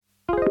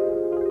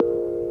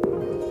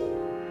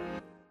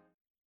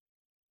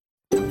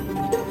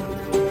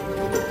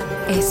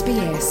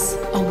SBS,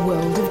 a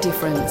world of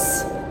difference.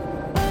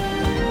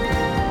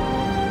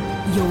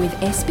 You're with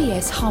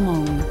SBS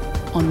Hmong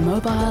on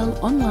mobile,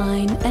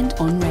 online and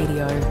on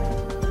radio.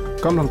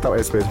 กำลังต่อ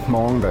SBS ม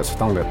องแต่ส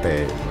ต้องเลือเตะ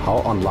เขา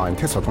ออนไลน์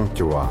ที่สต้อง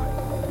จัว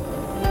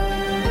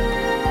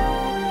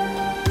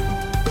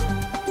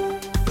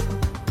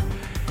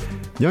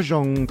ยอจ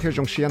งเที่ย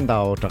งเชียนดา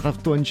วจากรับ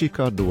ตัวจี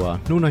ก็ดัว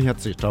นู่นยัด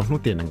สิเจ้านู่น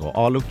เตียนหนึ่งก็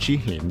อ้อลูกชี้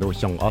เห็นดู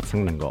ยองอ้อทั้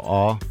งหนึ่งก็อ้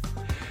อ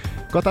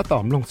ก็ถ้าตอ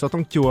บลงสต้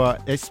องจัว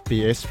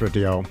SBS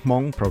Radio มอ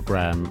งโปรแกร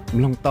ม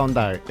ลงตอนไ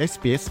ด้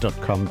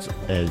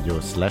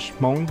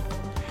sbs.com.au/mong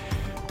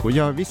กูย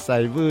อวิสั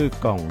ยวิ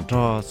กล่องจ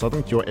อสต้อ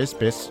งจัว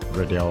SBS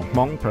Radio ม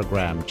องโปรแกร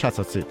มชา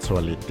ติสิทธิ์สว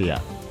ลิเดีย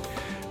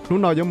นู่น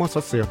นอยมส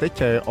สื่อได้เ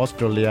จอออสเต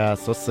รเลีย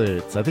สสื่อ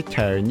จะได้เจ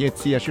อเนื้อเ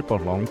สียชิป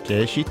หลงเก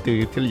ชิตือ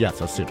ที่อยาก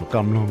สสื่อถูกก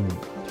ำลง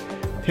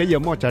เที่ยว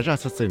มั่วจะรัก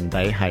สิ่งใด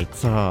หาย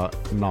จะ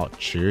หนอ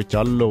ชื่อจ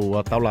ะรู้ว่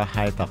าตลอดห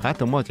ายต่อข้า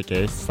ตัวมั่วจะเก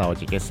สเสา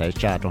จะเกสใส่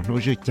จ่าตรงนู้น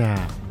จื้อจ่า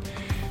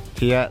เ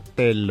ที่ยวเต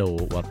ลู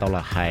ว่าตล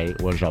อดหาย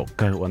ว่าเราเ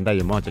กิดวันใด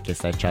มั่วจะเกส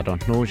ใส่จ่าตรง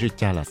นู้นจื้อ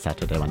จ่าละสัต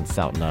ว์ในวันเส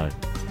าร์เลย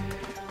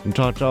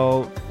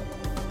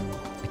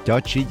จะ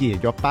ชี้ยี่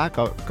ยป้า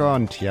ก็ก้อ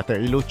นเที่ยวแต่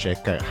อีลูกเจ๊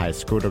เกิดไฮส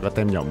คูลก็เ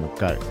ต็มหยอม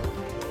เกิด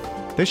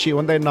แต่ชี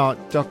วันใดนอ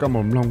จะกระหม่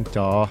อมลงจ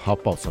ะเขา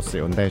ปกสด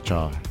วันใดจ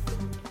ะ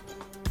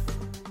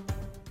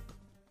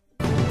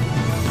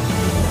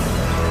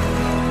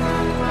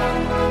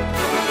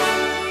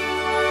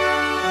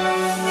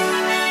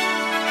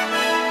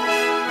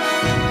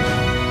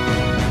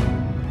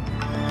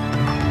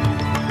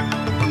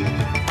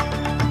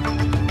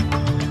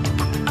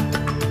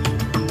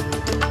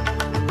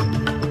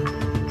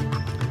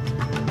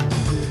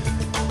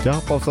จะ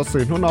ปก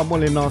สื่อทุนอม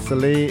ลินอส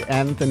ลีแอ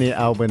นโทนี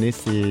อัลเบนิ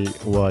ซี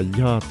ว่า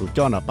ยอตุจ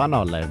อนะป้าน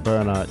อไลเบอ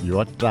ร์นะยู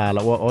อัตราแ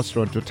ล้วว่าออสเตร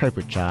เลียไทย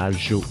ผู้ชาย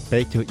จูเป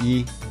ทูอี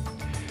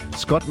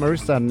สกอตต์มอริ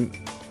สัน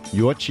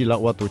ยูอัชิละ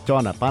ว่าตุจอ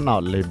นะป้านอ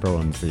เลบรอ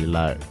นซีเล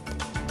ย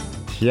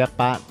เทีย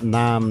ปะน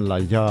ามละ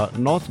ยอ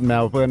นอร์ทเม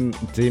ลเบิร์น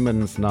จีมัน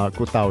ส์นะ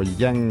กูเตา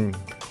ยัง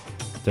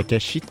จะเก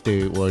ชิตื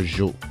อว่า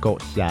จูโก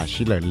ชา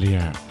ชิเลเลี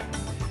ย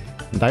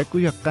ได้กู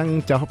อยากกัง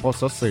จะปก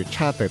สื่อช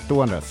าติตั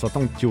วน่ะสต้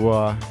องจัว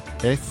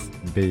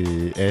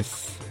SBS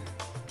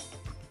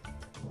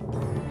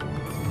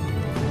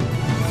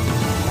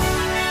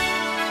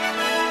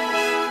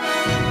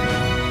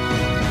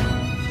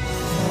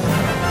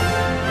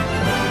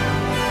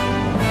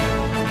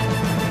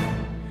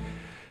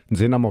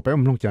จีน่าโมเป้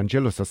มลงจันเจ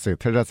ลุสสื่อ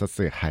เทระ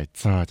สื่อหาย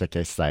จอจะเก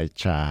สาย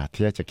ชาเ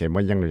ทียจะเกมว่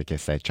ายังเลยเก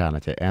สายชานะ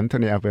จะแอนโท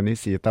นีอัลเบนิ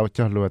ซีเต้าจ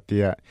อลัวเตี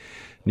ย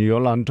นิวออ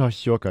ร์แลนด์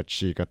ชัวกับ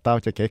ชีกับเต้า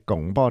จะเกก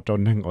งบ่อจน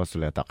หนึ่งออสเตร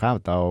เลียต่อข้าว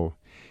เต้า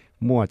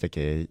มั่วจะเก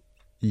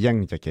ยัง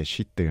จะเก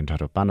ชิดตื่นทา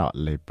รุปานอ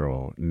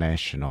Liberal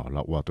National แ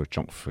ล้วว่าตัวจ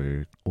งฟื้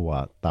นว่า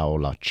เตา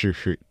เราชื่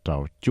อเตา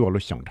จั่วลุ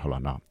ช่องทารุ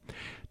ณะ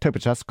เทพ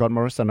เจ้าสกอตต์มอ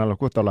ริสันเรา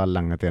ก็ตลอดห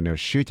ลังเตียน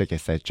ชื่อจะเก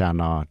ใส่จา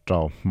นอจอ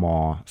มอ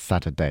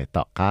Saturday ต่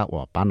อก้าว่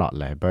าปานอ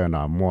Labor น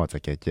ะมั่วจะ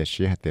เกเจ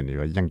ชื่อให้เตียนอ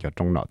ยู่ยังจะจ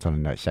งหนอจน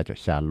เหนื่อยชาจะ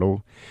ชาลู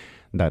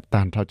แต่ต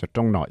านเท่าจะจ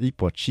งหนออี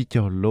ปวดชี้เจ้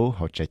าลูเข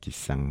าใจกิ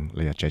สังเล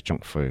ยใจจ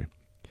งฟื้น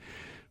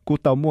กู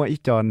เตามั่วอี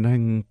จอนึ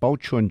งเป้า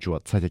ชวนจว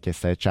ดใส่จะเกส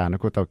ใส่จาน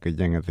กูเตาเก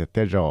ยังจะเต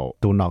ะโร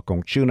ตัวนอกง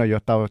ชื่อนาย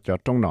เตาจะ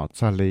ตรงนอซ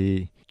าลี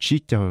ชี้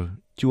เจอ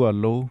จัว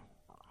ลู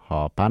หอ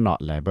ป้านอ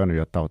แลเบอร์นา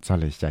ยเตาซา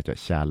ลีจะ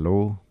ชาลู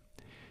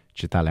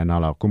ชิตาเลนอ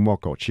เรากูมั่ว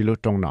กชิลู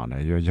ตรงนอนา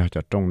ยยจ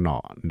ะตรงนอ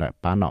เด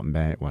ป้านอแ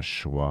ม่ว่า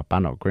ชัวป้า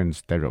นอกรีนส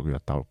เตอร์ก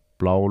เตาเ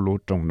ปล่าลู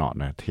ตรงนอ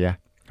เทีย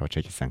เขาใช้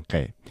กิสังเก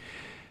ต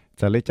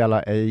จะเรียกจะละ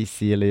เอเ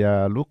ซีย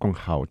ลูกของ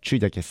เขาชื่อ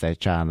จะเกษตร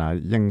จานะ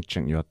ยังจึ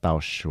งอยู่เตา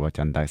ชัว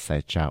จันได้ใส่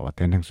จาว่าเ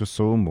ต้นทั้ง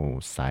สู้หมู่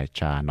ใส่จ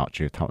าเนาะ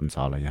ชื่อเท่าอันส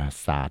อเลย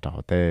ซาต่อ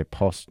เต้โพ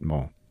สต์โม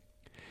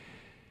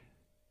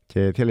เจ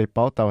ที่เลยเ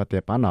ป้าเตาเต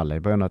ป้าหน่อเลย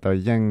เบอร์เนาะเตา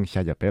ยังใช้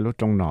จะเป็นลูก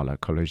จงหน่อเลย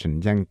คอลเลชัน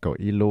ยังก็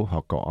อีลูเขา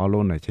ก็อ้อลู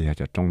เนี่ย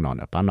จะจงหน่อเ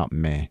นี่ยป้าหน่อ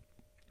เม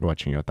ว่า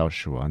จึงอยู่เตา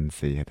ชัวอัน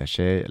สิแต่เ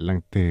ช่ลัง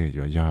ตืออ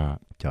ยู่ย่อ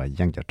จะ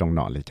ยังจะจงห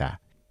น่อเลยจ้า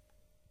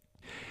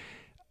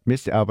มิ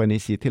สเตอร์อัลบานี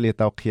ซีที่เรียก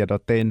ตัวเขียด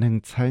เต้นหนึ่ง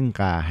เชิง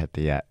กาเห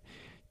ตีย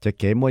จะเ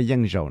ก๋มวยยั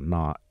งเราเน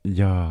าะ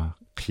ยอ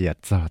เขียด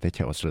จะได้เ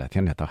ชื่อสุดแล้วที่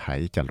เนี่ยตัวหาย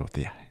จะรู้เ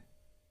ตีย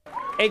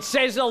It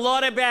says a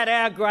lot about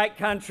our great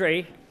country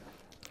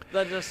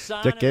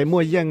จะเก๋มว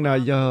ยยังเนาะ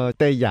ยอเ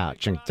ตยา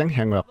จังแ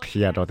ห่งว่าเขี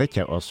ยดได้เ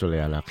ชื่อสุดแ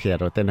ล้วเขีย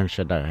ดเต้นหนึ่งเส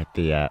ด็จเ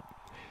ตีย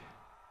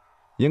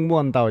ยังม้ว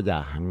นเตาอย่า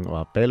งว่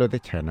าเปรู้ได้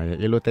เชื่อเนาะ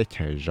อีรู้ได้เ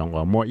ชื่อจงว่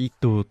ามัวอี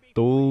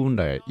ตูเ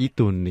นี่ยอี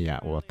ตูเนี่ย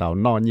ว่าเตา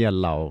นอนเนี่ย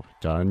เรา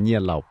จะเนี่ย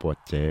เราปวด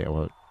เจ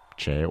ว่า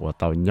我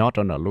到鸟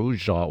着那路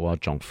上我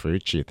种飞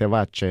机，但ว่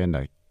า这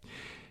呢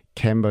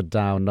camber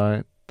down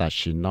呢，但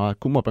是呢，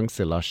古莫本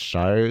事了手，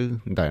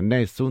但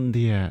内孙的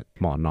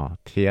莫那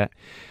天，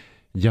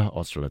要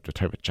我说了就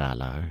特别渣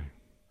了。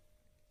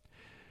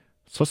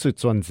所以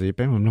专辑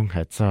被我们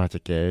还做这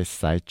个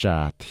赛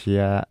渣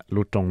天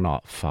路中那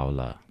发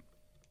了，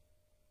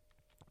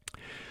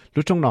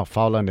路中那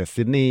发了呢，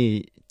是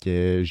你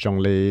这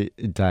用来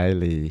代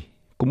理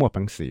古莫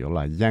本事有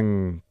了，ยั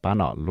ง把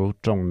那路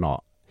中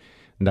那。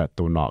那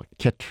ตัวหนอแ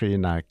คทรี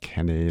นาแค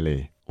นเนลี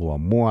หัว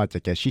มั่วจะ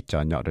แกชิจอ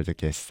หยอดจะ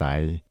แกใส่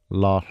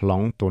รอหล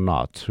งตัวหนอ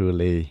ทู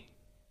ลี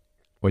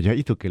我要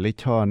一头给你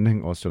瞧，能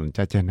我说人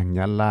家能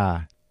伢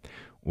啦，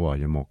我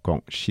有冇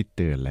讲是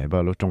对来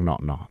不路中闹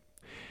闹。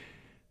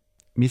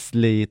Miss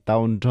Lee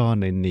到这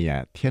那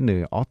年天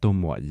呢，我都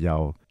没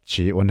有，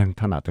只我能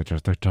他那对这，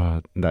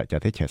那就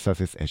得去说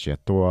是些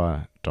多，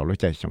找路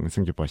在熊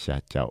生就不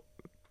下脚，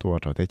多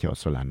找得就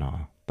说了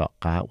喏，到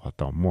家我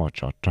到莫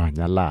找这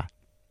伢啦。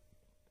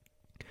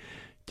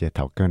这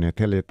头个呢，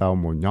天里到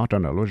木鸟这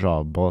那路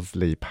绕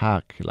Bosley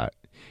Park 来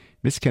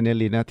 ，Miss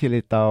Kennedy 呢天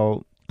里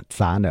到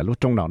啥呢路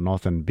中闹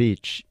Northern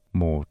Beach，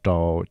 木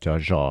到就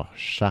绕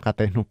沙个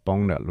带路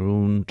帮呢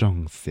路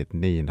中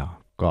Sydney 呢。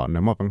ก็ใน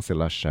มอบังสิ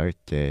ละเส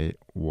เจ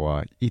ว่า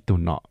อีตัว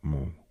เนาะมู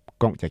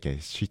กงจะเก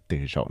ชิตื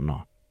อเราเนา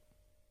ะ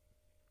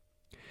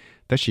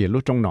แต่สิลู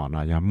กจงเนาะน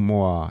ะยามมั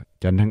ว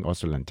จะนึงอ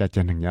สุลันจ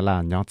ะนึงยาลา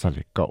ย้อนจะเล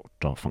ยเก่า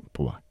จอฝัง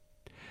ปัว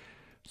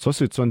ส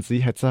สุดส่วนสี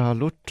ให้จะ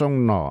ลูกจง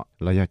เนาะ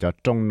แล้วอยากจะ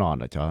จงเนาะ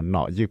นะจะเน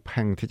าะยืด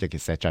พังที่จะกิ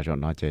เสจจะ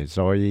เนาะจะซ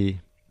อย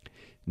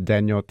แด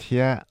เนียลเที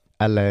ย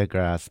อเลกร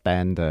าสเป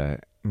นเดอร์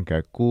กั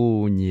บกู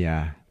เนีย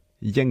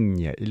ยังเ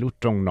นียลูก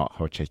จงเนาะเข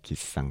าจะกิ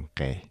สังเ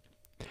ก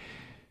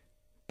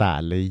แต่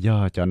เลยย่อ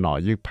จะหน่อ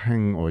ยึกพั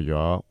งโอย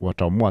ว่า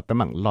จะมัวตั้ง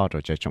มั่งรอ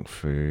จะจง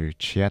ฝืน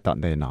เชียตอน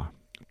ได้เนาะ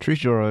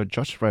Treasurer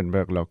Josh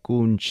Frenberg เรากุ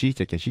นชี้จ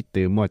ะแกชี้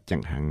ตือมัวจั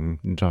งหัง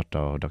รอจ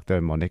ะดร.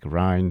 Monique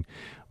Ryan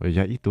ว่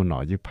าอีตัวหน่อ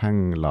ยึกพัง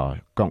เรา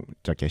กง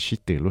จะแกชี้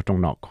ตือรู้ตรง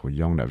หน่อขุ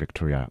ยงใน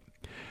Victoria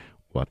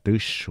ว่าตื้อ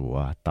ชัว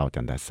เต่าจั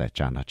นได้ใส่จ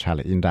านชา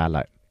ลิอินดาเล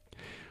ย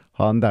ฮ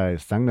อนได้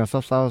สังเกต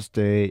เศร้าๆจ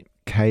ะ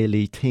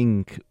Kaylee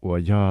Tink ว่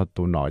า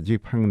ตัวหน่อยึด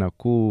พังนัก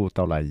กู้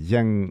ตัวไหล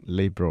ยัง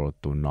Liberal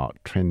ตัวหน่อ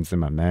Trent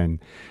Zimmerman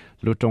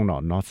ลูกตรงหน่อ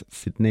North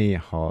Sydney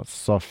หอ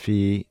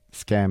Sophie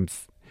Scams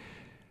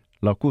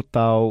แล้วกู้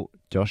ตัว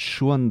จะช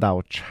วนดาว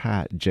ชา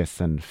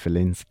Jason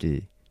Filinski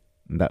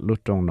และลูก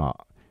ตรงหน่อ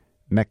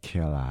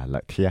Michaela ล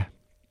ะเทีย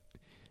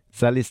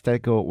Sally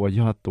Stego ว่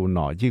าตัวห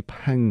น่อยึด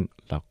พัง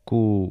แล้ว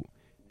กู้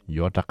ย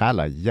อดตะการไห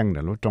ลยังใน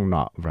ลูกตรงหน่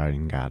อ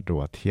Varinga ดั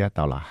วเทีย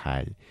ตัวละหา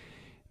ย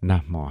น่า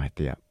มองให้เ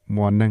ตีย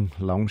มัวนึง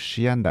ลองเ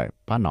ชียนได้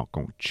ป้าหนอก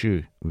งชื่อ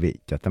วิ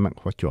จะตั้ง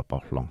หัวจัวปอ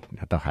กลง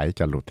แต่หาย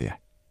จะรู้เตีย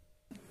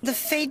The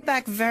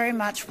feedback very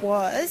much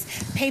was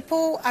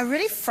people are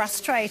really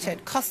frustrated,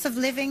 cost of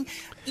living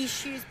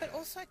issues, but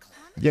also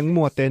climate. ยัง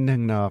มัวเต้นนึ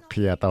งเนาะเค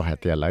ลียร์ตัวหาย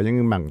เตียแล้วยัง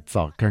มั่งจ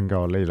อกันก็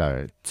เลย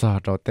จอ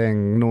ตัวเต้ง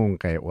นุ่ง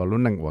ไก่ว่าลุ้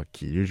นนึงว่า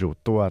กี่อยู่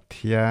ตัวเ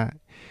ทีย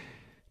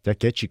จะ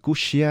เกจิกุ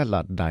เชียล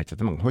ะได้จะ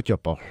ตั้งหัวจัว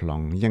ปอกล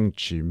งยัง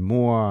จี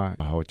มัว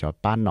เขาจะ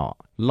ป้าหนอ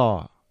ล่อ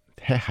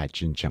ให้หายจ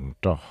ริงจัง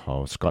ตัวเขา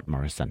สกอตต์มอ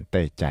ริสันเ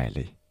ต้ใจเล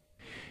ย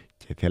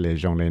เจ้าเลย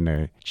จงเลยเนย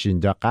จริง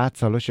จังการส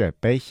รุปเชื่อ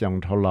ไปยัง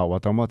ทลว่า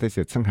ตัวมอเตอร์เ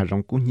สียซึ่งหาย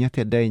งกุญแจ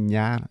ได้ย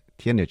าเ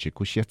ที่ยเนี่ยจี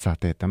กุเชียจ่า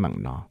เต้ตั้งมั่ง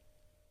เนาะ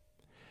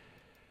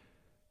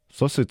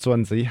ส่วนส่วน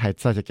สีหาย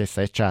จะเกิดใ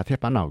ส่จ่าที่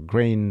ป้าหนอก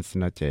รีนส์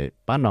นะเจ้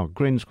ป้าหนอกก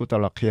รีนส์กูต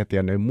ลอดเคลียร์เตีย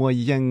นในมัว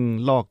ยัง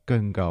ลอกเกิ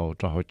นเก่า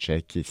ตัวเขาเช็ค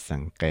กิสั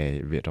งเกต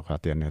วิธีเขา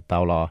เตียนในเตา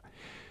ล้อ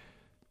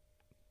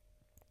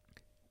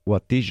ว่า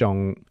ที่จง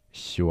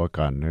ชัว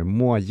กันใน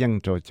มัวยัง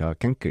จะ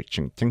กันเกิด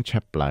จึงเ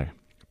ช็บเลย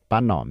ป้า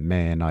หนอแ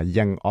ม่เนาะ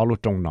ยังอลูก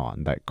ตรงหนอ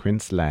ได้ควีน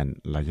ส์แลนด์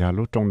และยา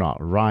ลูกตรงหนอ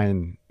ไร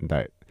น์ไ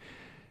ด้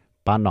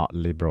ป้าหนอ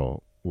ลิเบอรัล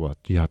ว่า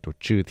ที่เขาตัว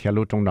ชื่อที่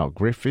ลูกตรงหนอก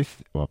ริฟฟิธ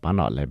ว่าป้าหน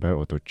อลิเบอ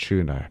รัลตัวชื่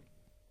อเนาะ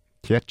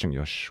เทียจึงอ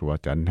ยู่ชัว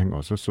จะนั่งเอา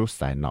สู้ใ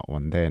ส่หนอวั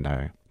นเดย์เนา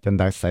ะจนไ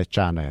ด้ใส่จ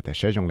านเลยแต่เ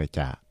ชื่อจงเลย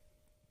จ้า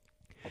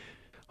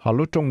ฮอ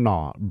ลูกตรงหนอ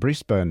บริ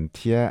สเบนเ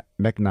ทีย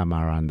แมกนามา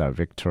รันได้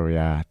วิกตอเรี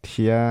ยเ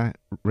ทีย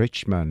ริช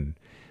มอนด์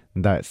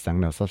ได้สัง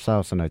เนาเศร้า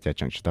ๆสนใจ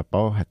จังชิตาโ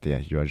ป้ให้เตีย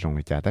อยู่ตรง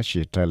นี้จ้าแต่สิ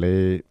จะเลย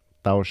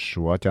เต้า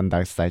ชัวจนได้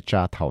ใส่จ่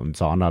าถอนจ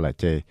อนอะไร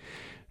เจ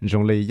ตร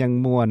งเลยยัง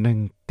มัวนึง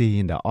ตี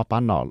นเดอป้า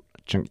หนอ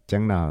จั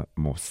งน่ะ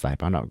หมดใส่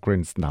ป้าหนอกรี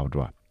นส์ดาวด้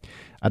วย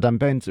อดัมเ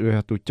บนส์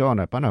ตัวจ้อ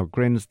น่ะป้าหนอก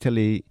รีนส์ที่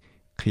ลี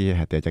ขี้ใ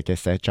ห้เตียจะแก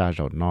ใส่จ่าจ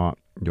นเนาะ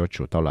ยอ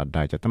ชูตลอดไ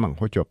ด้จะต้องมั่ง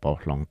หัวจัวปอ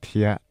ลองเที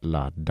ยล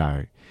าได้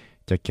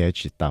จะแก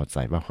จิตเต้าใจ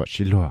ว่าหัว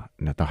ชิลัว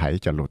เนี่ยต้องหาย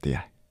จะรู้เตีย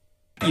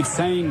You've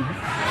seen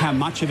how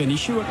much of an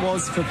issue it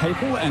was for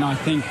people, and I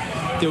think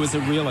there was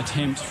a real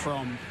attempt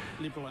from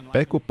Liberal and ไป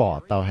กูปอ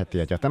เตาให้เตี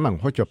ยจะตั้งมั่ง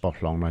หัวจัวปอก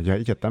ลองเนาะยัง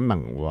จะตั้งมั่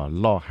งว่า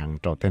ล่อหาง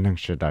โจเต้นทั้ง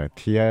สุดได้เ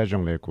ทียจ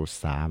งเลยกู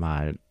สามา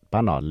ป้า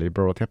หนอ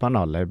Liberal เทียป้าหน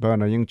อ Labor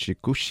เนาะยังจี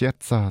กูเชีย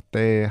จะเต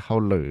ะเขา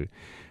เลย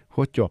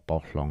หัวจัวปอ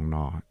กลองเน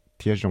าะเ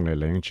ทียจงเลย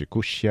ยังจี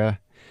กูเชีย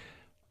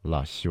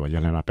là xua giờ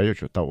này là bây giờ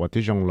chúng ta ở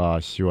ที่จงlà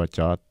xua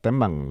cho tấm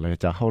bằngเลย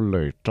จะเข้าเล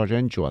ยcho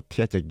人จวด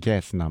ที่จะ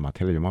gas นะมา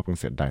ที่เราอยู่มาเป็น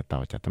เสร็จได้ต่อ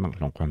จะตำบัง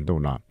ลงควันดู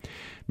นะ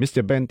มิสเต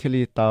อร์เบนที่เร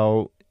าต่อ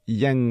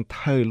ยังเธ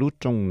อรู้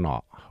จงเนา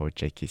ะเขา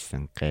จะคิดสั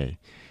งเกต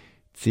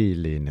จี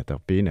ลีเนี่ยตัว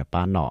ปีเนี่ยป้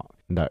าเนาะ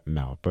เด็กแม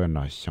วเปิ้ลเน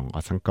าะส่งเอา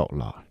สังเกต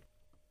ละ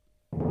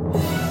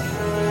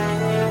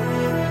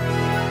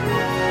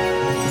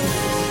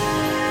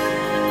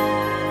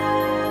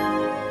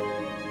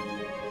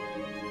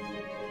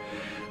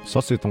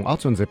所以同澳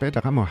洲这边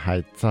的他们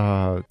还在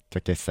这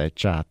个谁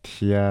家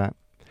贴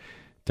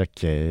这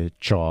个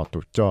做都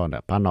做呢，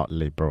把那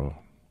liberal，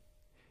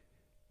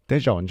 แต่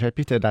ย้อนใช้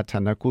พิจารณา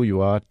นะกูอยู่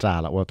ว่าจ่า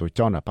ละว่าตัวจ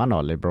อนะป้านอ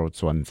liberal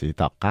ส่วนสี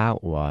ต่อก้าว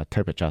ว่าเท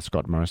พเจ้าสกอ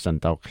ตต์มอริสัน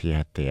ต่อเคลีย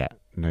เตีย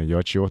ในยอ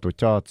ดชิวตัว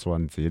จอส่วน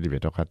สีลิเว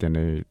ตอคาเตียใน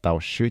ต่อ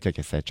ชื่อจะเ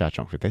กิดเสียจ่าจ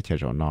งฟื้นได้เท่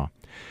านั้น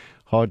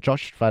พอจอร์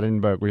จฟาเรน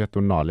เบิร์กกูจะตั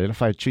วหน่อเลยแล้วไ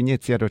ฟชื่อเนี่ย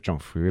เสียตัวจง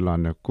ฟื้นแล้ว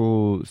นะกู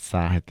ส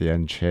าเหตุอั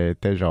นเช่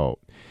แต่เรา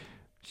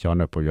ย้อ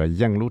นไปว่า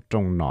ยังรู้ตร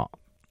งหน่อ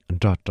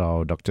จอด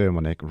รม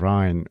อนิกไร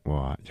น์ว่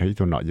าใช้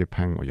ตัวหน่อยึด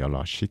พังว่าอย่าร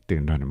อชิดตื่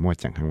นด้วยมั่ว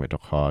จังหังเวท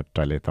คอใจ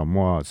เลยต่อ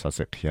มั่วสเส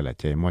กเขียละ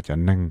เจมั่วจะ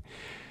นั่ง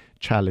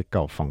ชาลิเก่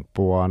าฝั่ง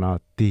ปัวเนาะ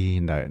ตี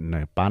ใน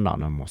ป้าหน่อ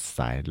นะหมดส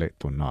ายเลย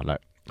ตัวหน่อเลย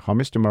พอ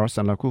มิสเตอร์มอริ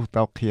สันเรากูเ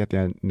ต้าเคลียร์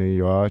ใน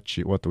ยอชี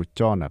ว่าตัวจ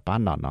อนะป้า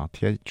หน่อเนาะเ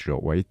ที่ยวจั่ว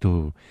ไว้ตัว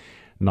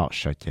หน่อเฉ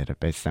ยเจได้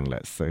ไปสั่งเล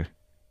ยซื้อ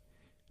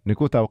ใน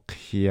กูเต้าเค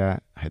ลีย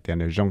ให้เตีย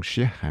ในจงเ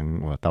สียหัง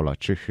ว่าเต้าเรา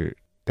ชื่อคือ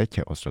ได้เ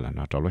ชื่อออสเตรเลียเน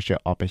าะเราเชื่อ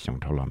เอาไปส่ง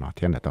เท่าเราเนาะเ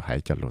ที่ยในตัวหาย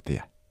จะรู้เดี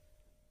ย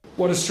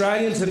What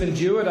Australians have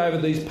endured over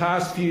these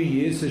past few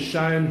years has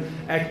shown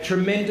a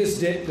tremendous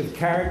depth of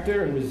character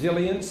and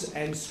resilience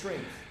and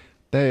strength.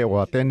 แต่ว่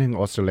าเต้นหนึ่ง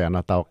ออสเตรเลียน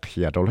ะเตาเคลี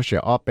ยร์เราเชื่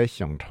อเอาไป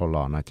ส่งเท่าเร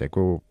านะจะ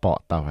กูปอ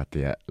เตาหัดเ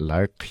ดียแล้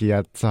วเคลีย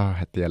ร์จะ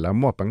หัดเดียแล้ว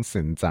มั่วปัง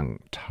สินจัง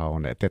เท่า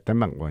เนี่ยแต่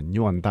มันว่า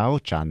ย้อนดาว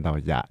จานดาว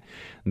ยา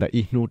แต่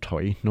อีนูถอ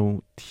ยนู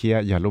เทีย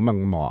อย่ารู้มัน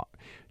เหมาะ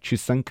ชื่อ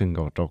สังเกต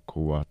ก็ตัว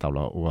กูเตาเร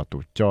าว่าตั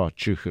วจ่อ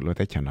ชื่อคือเราไ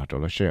ด้ชนะ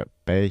เราเชื่อ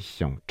ไป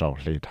ส่งเจ้า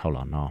เลยเท่าเร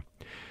าเนาะ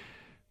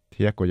เ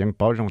ทียก็ยัง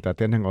ป้องแต่เ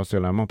ต้นทางออสเตร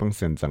เลียมั่งเป็นเ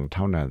ส้นจังเ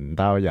ท่านั้น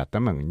ดาวอยากแต่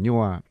มันยั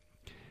ว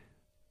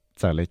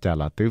จะเลยจะ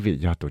ละตื้อวิญ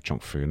ญาตัวจง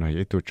ฝืนหน่อย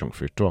ตัวจง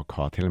ฝืนตัวค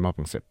อที่เรามั่งเ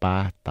ป็นเสป้า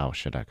ดาวเ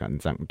สดกัน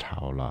จังเท่า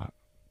ละ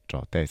จอ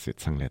ได้สิ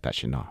สังเลยแต่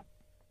ชินอ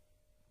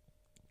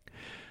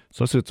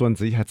ส่วนสุดส่วน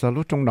สีให้จะ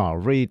รู้จงหน่อ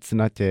รีด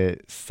นะเจ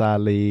ซา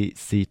ลี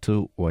ซีทู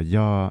ว่าย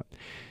อ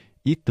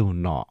อีตัว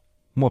หน่อ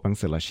มั่วเป็นเ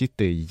สละชิ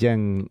ตยัง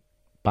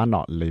ป้าหน่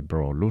อลิเบร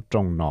รู้จ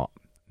งหน่อ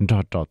ดอ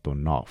ตัว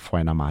หน่อไฟ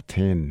นามาเท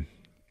น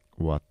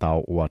ว่าเต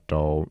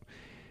า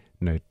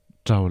ใน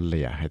เจ้าเห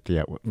ลี่ยให้เตี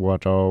ยว่า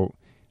เจ้า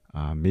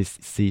มิส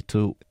ซี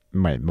ทู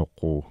ไม่ม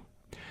กู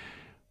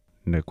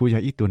ในกูอยา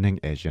กอีตัวหนึ่ง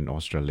เอเชียนออ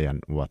สเตรเลียน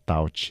ว่าเตา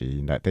ชี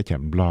ในแต่เข็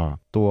มรอ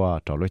ตัว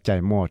เจ้าลุใจ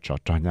มั่วจ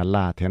อญา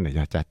ล่าเทียนอย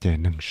ากจะเจ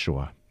นึงชั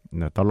วใ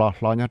นตลอด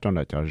ล้อเนี่ยจน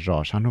จะรอ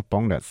ชันหุบป้อ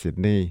งในซิด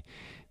นีย์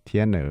เที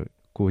ยนใน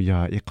กูอยา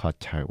กอีขอ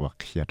ใช้ว่า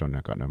เคลียร์ตัว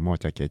นั้นก่อนมั่ว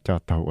จะเกี่ยวเจ้า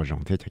เตาว่าจ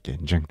งที่จะเกี่ยว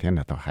จังเทียนใน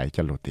ตัวหายจ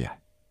ะรู้เตีย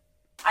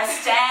I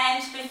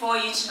stand before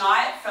you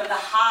tonight from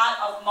the heart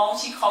of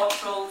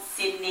multicultural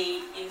Sydney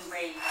in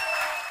Reid.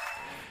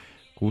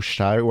 กูใ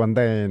ช้วันไ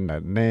ด้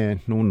ใน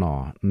นู่นหนอ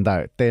ได้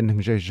เต้นถึง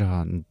จะ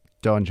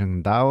จอนจัง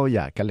ดาวอย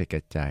ากกันเลยกร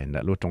ะจายใน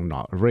รู้ตรงหนอ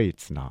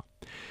rates เนาะ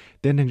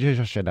เต้นถึงจ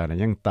ะเสด็จ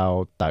ยังเตา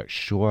ตัด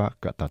ชัว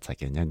ก็ตัดใส่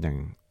กันยัง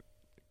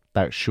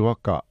ตัดชัว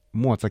ก็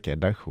มั่วจะเกิด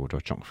ได้หูโด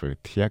ยจงฝืน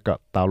เทียก็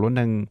เตาลุ้น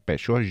นึงไป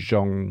ชัวจ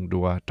งดั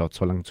วจอดช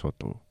ลังชัว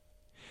ตู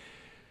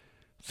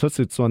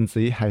สุดส่วน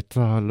สีให้จ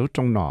ะรู้ต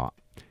รงหนอ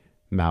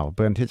แมวเ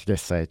บิ้ลที่จะ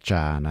ใส่จ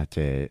านะเจ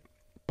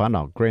ป้าหน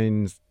อกรีน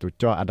ส์ตัว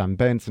จออดัมเ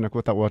บนส์นะกู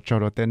ตัวจอ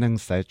รถเต้น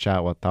ใส่จา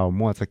ว่าตัว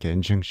มั่วจะเกิน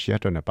จึงเชีย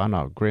ตัวเนี่ยป้าหน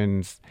อกรีน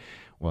ส์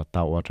ว่า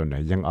ตัวตัวเนี่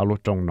ยยังเอาลูก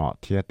ตรงหนอ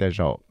เทียแต่เร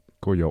า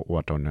กูอยากว่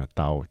าตัวเนี่ย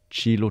ตัว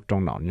ชี้ลูกตรง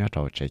หนอเนี่ย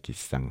ตัวใจกิ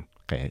สัง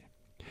เก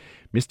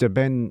มิสเตอร์เบ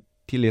น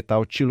ที่เรียกตัว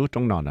ชี้ลูกตร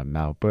งหนอเนี่ยแม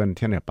วเบิ้ล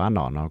ที่เนี่ยป้าหน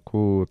อเนาะ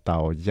กูตั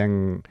วยัง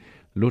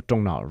ลูกตร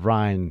งหนอไร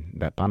น์แ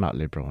ต่ป้าหนอ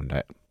ลิเบรอนแต่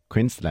ค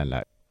วีนส์แลน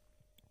ด์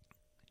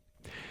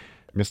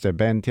มิสเตอร์เ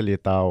บนที่เรียก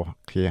ตัว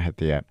เคลียร์ให้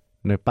เตีย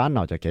ในป้านเร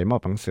าจะเกี่ยวกับ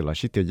ปังสือเรา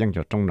ชิดเตียยังจ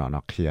ะตรงหนอน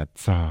เคลียร์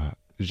จะ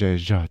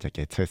จะเ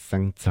กี่ยวกับสั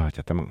งจ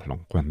ะต้องลง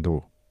กวนดู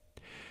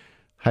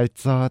ให้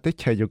จะได้ใ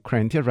ช้ยูเคร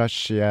นที่รัส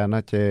เซียนะ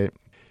เจ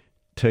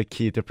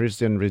Turkey the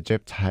president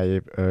Recep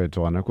Tayyip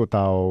Erdogan กูเต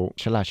า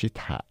ชลาชิ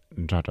ตา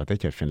เราได้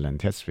เจอฟินแลนด์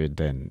ที่สวีเ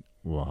ดน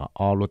ว่าอ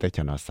อรู้ได้เจ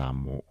อสาม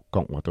มุก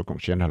งว่าตัวกง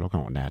เชียนแล้วก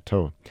ง NATO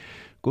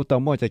กูเตา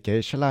มั่วจะเกี่ย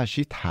วชลา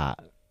ชิตา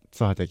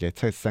จะเกี่ยว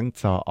กับสัง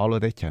ออรู้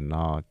ได้เจ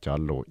อจะ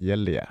หลุดเยี่ย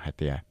เลี่ยให้เ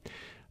ตีย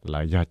แล้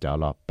วอยากจะ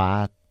รอป้า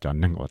จะ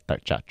นั่งอดแต่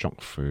จะจง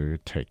ฟื้น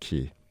เทอร์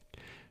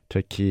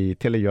คี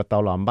ที่เราอยู่ต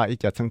ลอดบ้านอี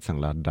จะทั้งสัง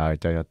ละได้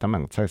จะตั้ง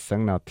มั่งใช้สัง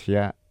นาเที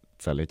ย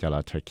จะเลยจะเรา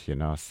เทอร์คี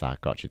เนาะสา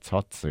ก็จิตช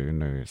ดซื้อ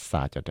เนื้อส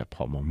าจะได้พ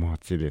อมั่ว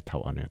จีเดียเท่า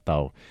อันนี้เตา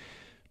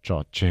จอ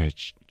เจ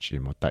จี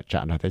มุตแต่จะ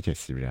น่าได้เจ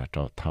สิเรียจ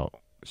อเท่า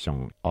ส่ง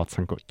ออดสั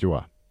งกจัว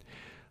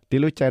ที่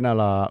รู้ใจน่ะ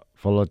ละ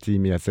วลาดิ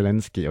เมียร์เซเลน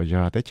สกี้เอาอย่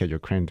าได้เจอยู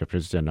เครนที่ปร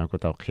ะธานาธิบดีก็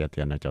ต้องเคลียร์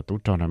ที่นั่นจะตู้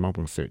จอนั้นมั่งเ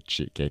ป็นสื่อ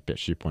จีเก็บเปีย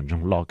ชีปนจ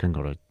งล้อกัน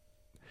ก็เลย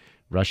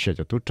รัสเซียจ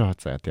ะตู้จอด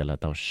แต่เดี๋ยวเรา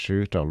ต้องซื้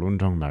อจากลุ่น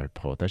ทองมาริโพ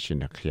ได้ชิ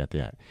นเคลียร์เดี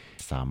ย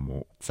สามมุ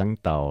สัง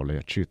เตาเลย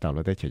ชื่อเตาเร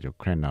าได้เจอยู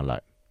เครนนั่นแหละ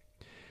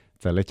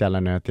จะเลยจะแล้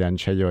วเนี่ยเดี๋ยว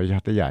ใช้ยา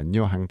ที่อย่าง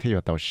ยั่วหังที่เร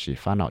าต้องสี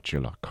ฟ้าหนอจุ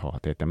ลคอ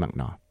เดี๋ยวมั่ง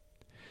เนาะ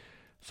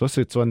ส่วน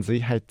สุดส่วนสี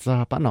ให้จะ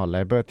ป้าหนอเล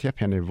เบอร์เทียบเพ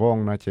นในวง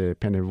นะเจเ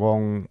พนในวง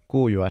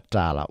กู้อยู่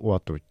จ่าละว่า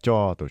ตัวจ่อ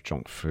ตัวจ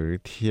งฟื้น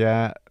เทีย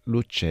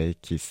รู้ใจ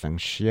กิสัง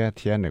เชียเ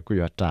ทียเนี่ยกู้อ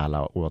ยู่จ่าล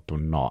ะว่าตัว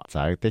หนอจ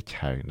ะได้ใ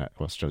ช้ในอ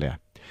อสเตรเลีย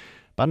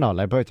ป้าหนอเ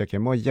ลยเพื่อจะเก็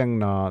บมั่วยัง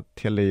เนาะเ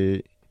ที่ย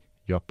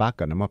ยอปาก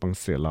กันนะมั่วปัง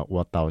เสือละว่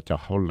าเตาจะ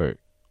เขาเลย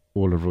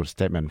Uluru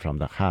statement from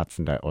the heart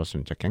ได้อสุ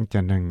นจะแกงจั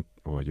นนึง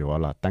ว่าอยู่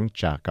ละตั้ง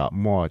จากกับ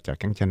มั่วจะ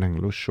แกงจันนึง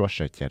รู้ชัวเ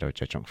สียใจเราจ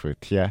ะจงฟื้น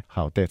เทียเข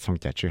าเตะส่ง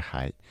ใจชื่อห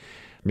าย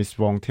มิส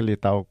วงที่ลี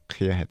เตาเค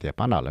ลียให้เตีย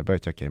ป้าหน่อเลยเบอ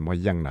ร์จะเก๋มวย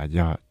ยังนะ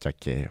ย่อจะ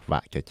เก๋วะ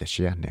เก๋จะเ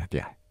ชียเนี่ยเตี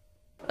ย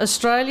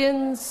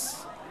Australians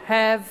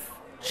have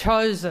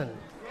chosen.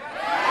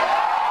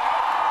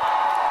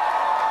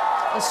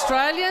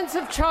 Australians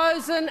have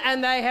chosen and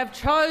they have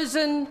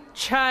chosen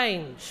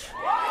change.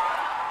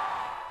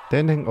 เต้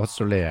นหนึ่งออสเต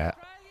รเลีย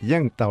ยั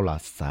งเตาหลั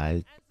ดสาย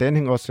เต้นห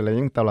นึ่งออสเตรเลีย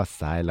ยังเตาหลัด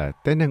สายเลย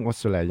เต้นหนึ่งออส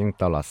เตรเลียยังเ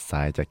ตาหลัดส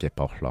ายจะเก็บป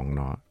อกหลงเน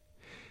าะ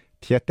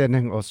เทียเต้นห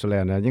นึ่งออสเตรเลี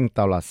ยนะยังเต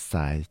าหลัดส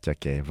ายจะ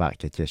เก็บวะเ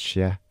ก็บเ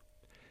ชีย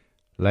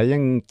และยั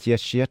งเจีย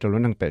เชียตัวนั้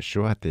นนั่งเป็ดชั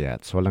วเตีย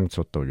ส่วนลัง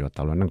สุดตัวอยู่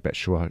ตัวนั้นนั่งเป็ด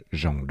ชัว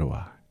จงดัว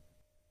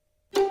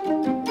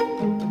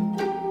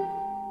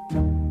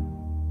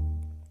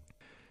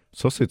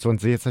số sự chuẩn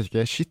bị cho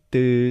cái shit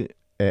từ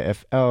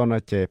AFL nó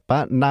chế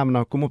bắt nam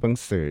nó cũng một bằng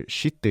sự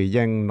shit từ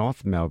yang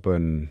North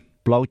Melbourne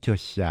blow cho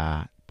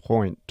xa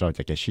point cho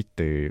cái shit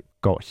từ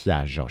gõ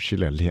xa rồi shit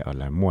là liệu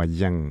là mua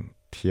yang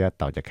thia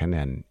tạo cho khả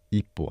năng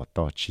ít bộ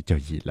to chỉ cho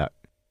gì là.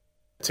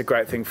 It's a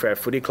great thing for our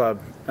footy club.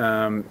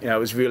 It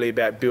was really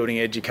about building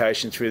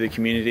education through the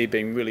community,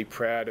 being really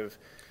proud of.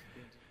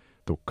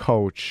 The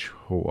coach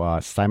who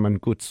Simon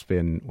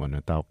Goodspan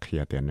when tao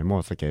clear the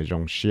nemo sa cái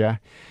rong xia.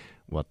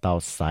 ว่าเตา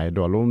สาย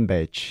ดัวลุ่มเบ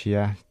เชี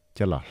ยจ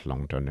ะหลอดลง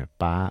ตัวเนื้อ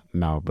ป้า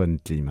เมลเบิร์น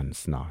ดีมัน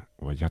ส์เนาะ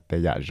ว่ายัดเตะ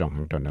ยาจงข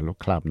องตัวเนื้อลูก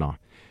คลับเนาะ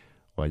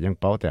ว่ายัง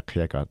เป้าแต่เคลี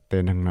ยก็เตะ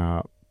นังเนา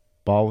ะ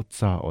เป้าจ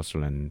ะออสเตร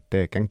เลียเต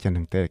ะกันจัง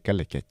นังเตะกันเ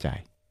ลยแก่ใจ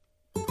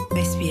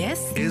SBS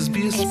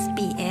SBS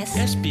SBS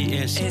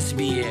SBS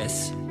SBS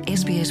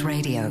SBS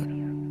Radio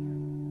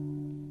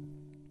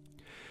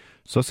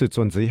ส่วนสุด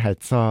ส่วนสีหาย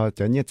จ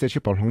ะเนี่ยจะชื่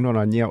อปองของเร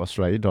าเนี่ยออสเต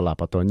รเลียดอลลา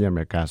ร์ตัวเนี่ยอเม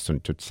ริกา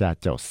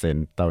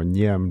0.49 ตัวเ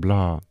นี่ยบล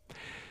อ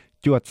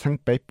จวดทั้ง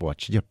ไปปวด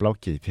ชีพเปล่า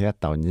กี่เท่า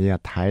ต่อเนี่ย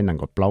ไทยนั่ง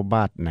ก็เปล่าบ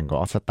าทนั่งก็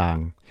ออสตาง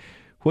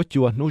หัวจ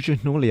วดนู้ชื่อ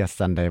นู้เลีย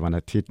สันเดย์วันอ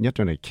าทิตย์เนี่ย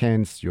ตัวในแคน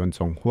ส์ยวนท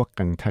รงหัว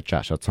กังทัชจ่า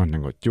ชดซอนนั่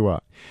งก็จวด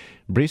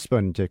บริสเบ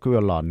นเจคุย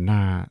หลอนหน้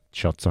าช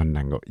ดซอน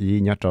นั่งก็อี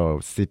เนี่ยตัว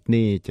ซิด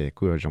นีย์เจ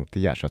คุยจง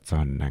ที่ยาชดซอ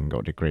นนั่งก็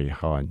ดีกรีฮ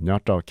อนเนี่ย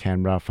ตัวแคน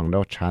เบราฝั่งดา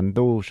วชัน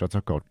ดูชดซอ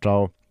นก็โจ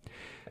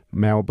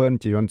เมลเบิร์น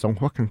จียวนทรง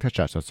หัวกังทัช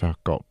จ่าชดซอน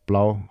ก็เปล่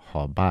าห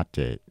อบาทเจ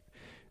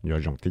有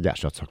用啲嘢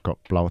做個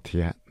標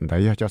題，但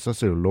係就係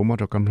說老母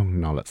都咁樣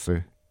鬧啦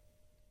事。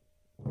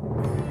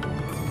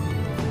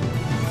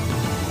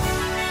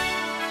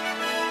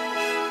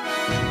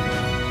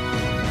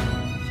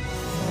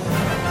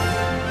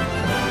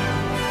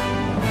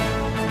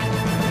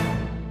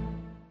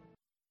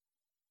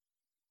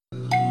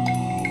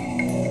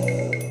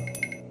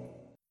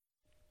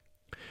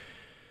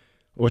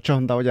我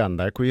撞到人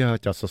嚟佢啊，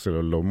就說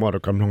老母都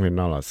咁樣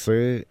鬧啦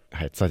事，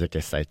係真係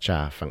嘅細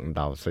家奮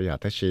鬥事啊，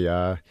但係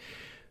啊。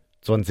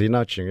總之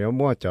呢，仲有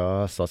麼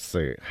就說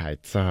是係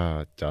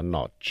就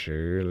攞住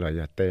了一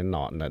啲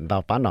攞，能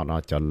到把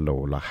攞就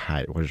路了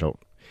係我就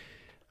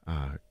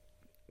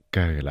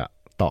計了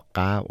到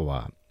家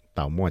話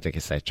到麼就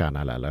嘅細家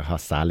那啦，แล้ว學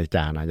沙里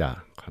家那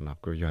呀，可能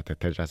佢有啲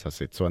睇咗說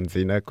是總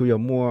之呢，佢有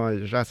麼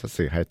就說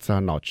是係就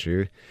攞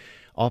住，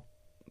我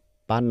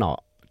把攞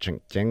正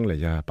正了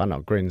呀，把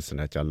攞 greens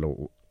呢就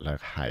路了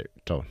係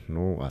就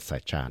นู่ว่า細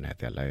家呢，แ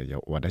ต่เลย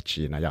有我的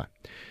錢那呀。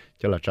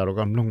就là cho nó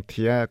lông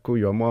thia cú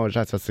yo mo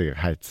ra sa sự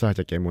hay sa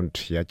cho cái môn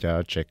thia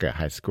cho check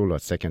high school or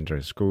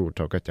secondary school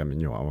cho cái cho mình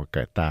nhỏ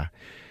cái ta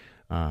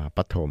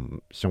bắt thom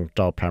xong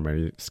cho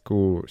primary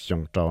school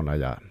xong cho nó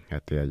ya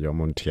thì yo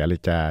môn thia li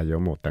cha yo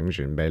một tầng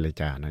chuẩn bị li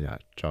cha nó ya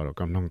cho nó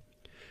lông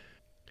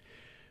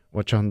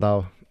我撞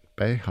到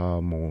俾họ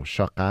một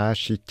số cá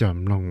sĩ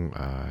chấm lông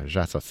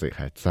ra sa sự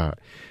hay sa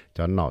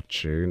cho nó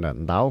chữ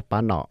nền đáo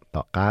bán nó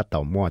tao cá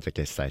tao mua cho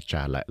cái sai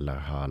trả lại là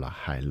họ là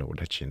hai lỗ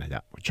đó chỉ là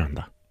ya撞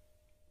到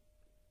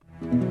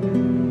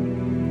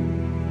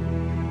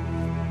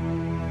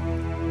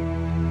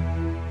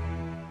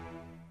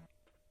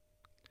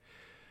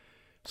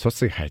số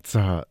sự hại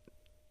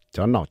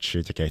cho nó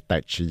chữ cho cái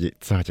tài chỉ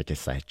cho cái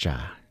sai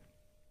trả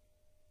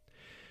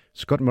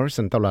Scott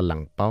Morrison tao là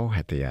lăng bao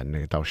hay thì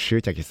người tao sửa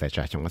cho cái sai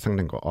trả trong cái sang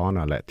đằng của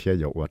on là thì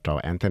dụ ở tàu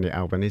Anthony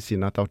Albanese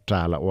nó tao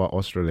trả là ở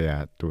Australia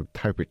tụ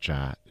thay bị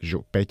trả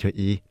dụ bé cho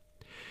y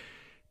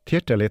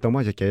thiết trở lại tao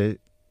mới cho cái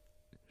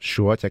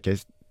sửa cho cái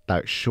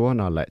tại số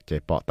nó lại chạy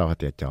bỏ tao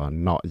thì cho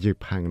nó dư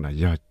hăng là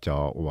do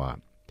cho và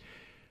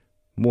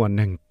mua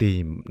nâng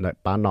tìm lại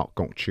bán nó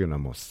cũng chưa là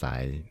một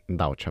sải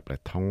đầu chập lại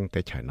thông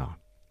tới trời nó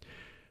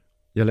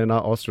giờ lên nó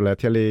Australia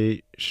thì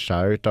li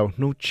sợ tao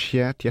nút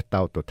chia thì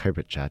tao tụi thay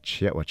bị trả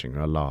chia và chừng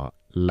nó lò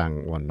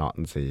lằng và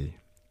nọn gì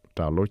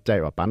tao lúc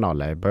chạy và bán nó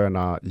lại bơ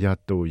nó giờ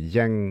tụi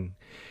dân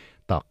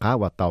tao cá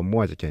và tao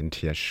mua cho cái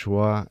thiệt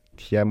xua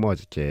thiệt mua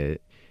cho cái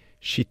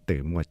shit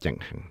tự mua chẳng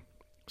hạn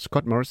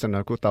Scott Morrison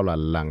nó cũng tao là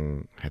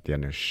lằng hay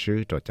tiền nó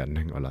sứ cho chân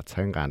hình ở là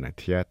sáng ngàn này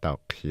thì tao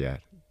kia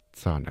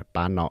cho nó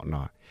bán nó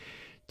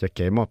cho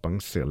cái một bằng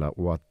sự là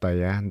uo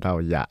tay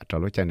tao dạ cho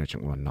lúc chân nó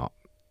chung uo nó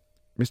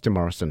Mr.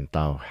 Morrison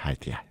tao hay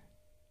tiền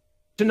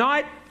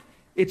Tonight,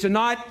 it's a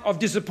night of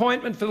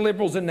disappointment for the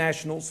Liberals and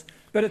Nationals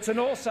But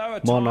it's also a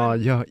mà nó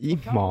time giờ ít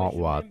mà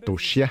và tu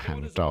sửa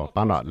hàng trâu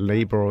bán nó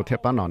labor theo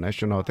bán nó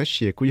national thế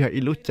sửa cũng giờ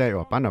ít lúc chạy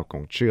và bán nó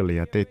cũng chưa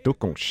liền thế tu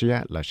cũng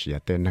sửa là sửa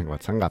tên năng và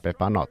sáng gặp bé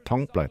bán nó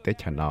thông lợi thế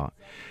cho nó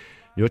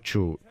yếu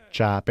chủ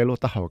cha bé lúc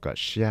ta học cái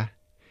sửa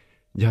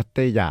giờ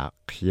tê giờ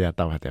khi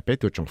tao hay bé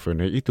tu trồng phơi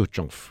này ít tu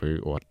trồng phơi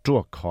và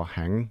chua khó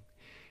hàng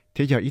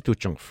thế giờ ít tu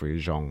trồng phơi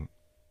rong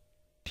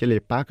thế lấy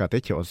ba cái thế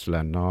chỗ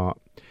là nó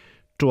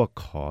chua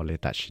khó lấy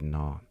tại sao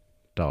nó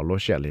đầu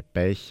lúc sẽ lấy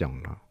bé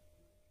xong nó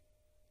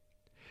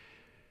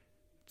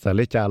giờ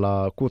lấy cha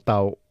là cú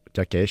tàuจ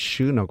ะเก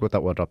ชื่อเนาะกูตา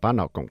วเราป้าเ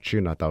นาะกงชื่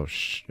อเนาะตาว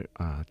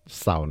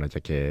เสาเนาะจะ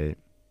เก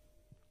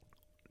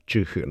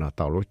ชื่อคือเนาะต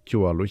าวรู้จั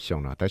วรู้ชง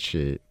เนาะแต่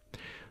ชี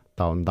ต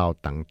าวดาว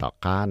ตังตาว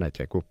ก้าเนาะจ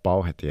ะกูเป้า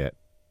ให้เดีย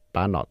ป้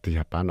าเนาะที่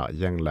ป้าเนาะ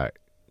ยังเลย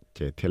เจ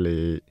ที่ลี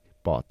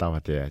ปอตาวให้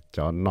เดียจ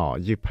ะเนาะ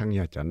ยืพังย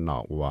าจะเนา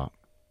ะว่า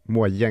มั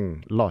วยัง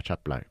ล่อชัด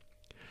เลย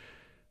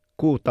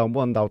กูตาวม้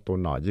วนดาวตัว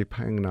เนาะยื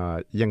พังเนาะ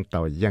ยังตา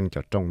วยังจ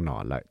ะจงเนา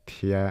ะเลยเ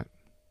ทีย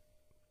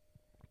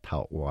เท่า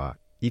ว่า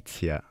อีเ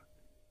ทีย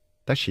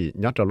แต่สิ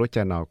ย้อนจะรู้ใจ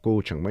เนาะกู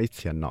จึงไม่เ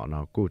สียเนาะเนา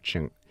ะกูจึ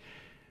ง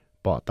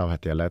ปอเตาให้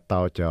เดียวแล้วเตา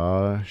จะ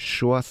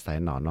ชัวใส่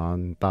เนาะนอน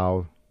เตา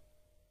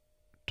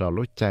จะ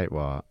รู้ใจ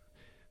ว่า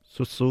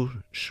สู้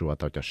ๆชัวเ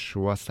ตาจะ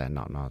ชัวใส่เน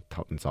าะเนาะท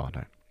นจอไ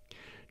ด้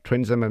เทรน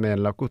ด์จะมาเมน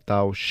แล้วกูเตา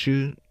ชื่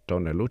อตรง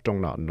ในรู้ตรง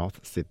เนาะ North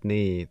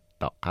Sydney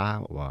ต่อก้า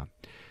ว่า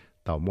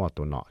เตามั่ว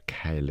ตัวเนาะใค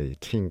รเลย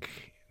ทิ้ง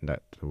เด็ด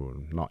ตัว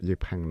เนาะยืบ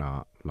พังเนาะ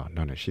หล่อน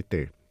ในชิ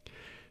ตือ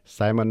ไซ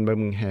มอนเบิร์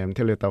มิงแฮม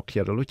ที่เลยเตาเคลี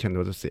ยร์รู้ชัน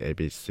รู้สิ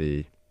ABC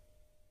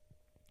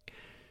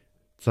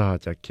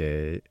จะเก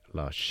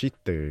ล่ะชิ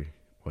ตือ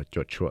ว่าจ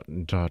ดชวน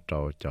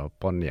จะ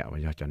ปนเนี่ยว่า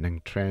อยากจะนั่ง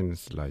เทรน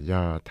ส์ละย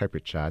าไทยพิ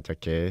จารจะ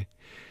เก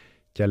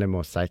จะเลยม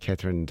อไซแค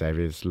ทรินเด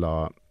วิสละ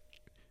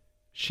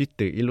ชิ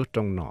ตืออีลุตร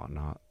งหนอเน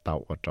าะเต่า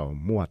ว่าจะ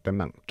มั่วแต่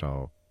มั่งจะ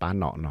ป้า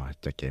หนอเนาะ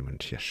จะเกมัน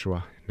เสียชัว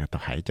เนี่ยต้อ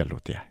งหายจะ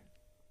รู้เดีย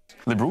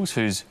Liberals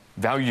whose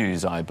values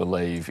I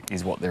believe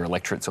is what their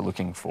electorates are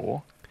looking for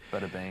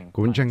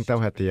cũng chẳng tao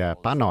hạt tiệt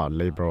bán nọ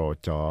liberal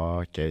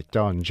cho cái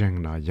chọn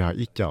chẳng nó giờ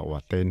ít cho và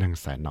tên năng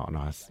xài nọ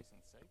nó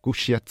cú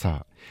siết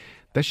sợ,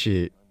แต่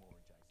是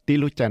第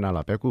六ใจnó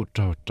là bé cú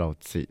trâu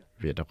chị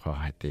vì đó khó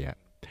hạt tiệt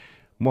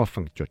mua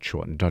phần chuột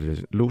chuột rồi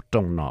lúc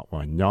trong nọ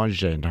và nhỏ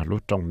dễ nó lúc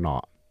trong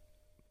nọ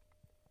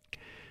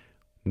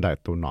đại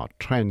tụ nọ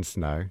trends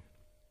này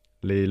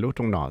li lúc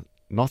trong nọ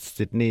North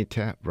Sydney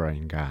thế rồi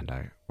ngàn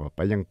đấy và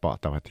bây giờ bỏ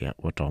tao hạt tiệt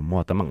và cho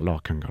mua tấm bằng lo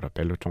khăn rồi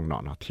bé lúc trong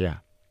nọ nó thiệt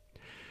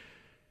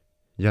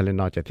giờ lên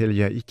nói cho thế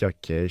là ít cho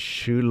cái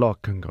sự lo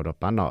cân của đó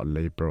bán nọ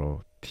liberal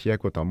thiệt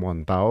của tao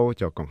muốn tao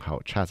cho con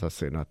hậu cha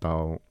sự nó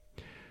tao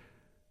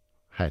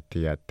hay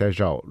thì tới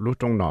rồi lúc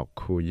trong nọ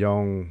khu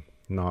yong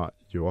nó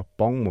yếu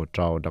bóng một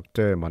trâu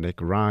Dr.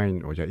 Monique Ryan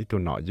ở giờ ít tu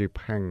nọ dư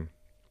phăng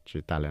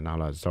chỉ ta là nào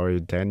là Zoe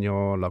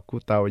Daniel là cụ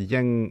tao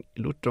dân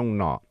lúc trong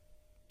nọ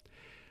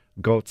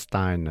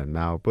Goldstein ở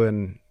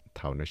Melbourne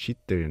thầu nó shit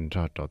tiền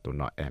cho tụi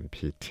nọ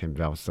MP Tim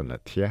Wilson là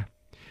thiệt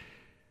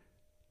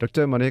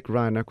Dr. Monique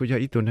Ryan nó cũng có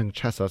ý tưởng năng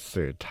cha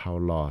sự thao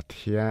lò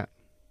thiệt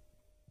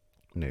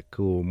nếu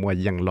cô mua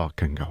dân lò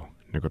cần cầu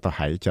nếu cô ta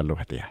hãy cho luôn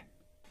hả tiệt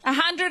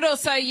 100 or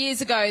so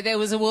years ago there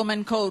was a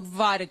woman called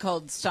Vida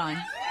Goldstein.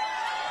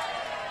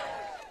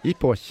 Ít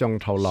bộ xong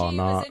thao lò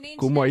nó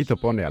cũng mua ít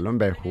bộ này luôn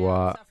bề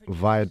hùa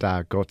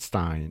Vida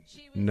Goldstein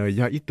nơi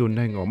do ít tưởng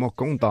năng ở một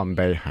công đoàn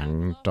bề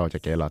hẳn cho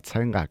cái là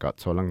sáng gà có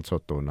số lần số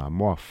tụ nó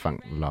mua phẳng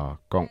là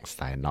công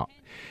sai nó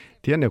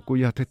thì nếu cô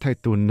giờ thấy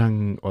tụ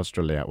năng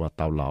Australia và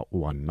tàu lò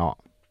uẩn nọ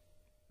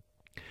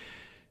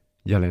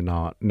giờ này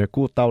nọ nếu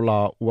cô tàu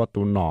lò và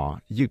tụ nọ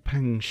dự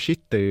phăng shit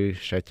từ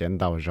sẽ chén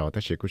tàu rồi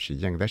ta chỉ có chỉ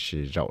dân ta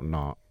chỉ rậu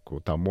nọ cô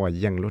tàu mua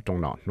dân lúc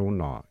trong nọ nú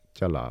nọ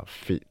cho là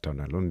phí cho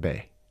nó luôn bể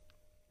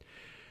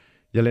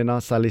giờ này nọ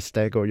Sally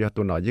cô giờ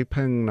tụ nọ dự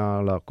phăng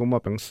nọ là cô mua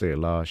bằng sự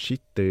là shit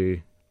từ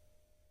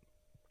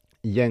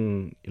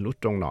dân lúc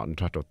trong nọ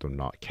cho tụ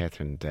nọ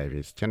Catherine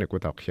Davis cho nên cô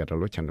tàu kia đó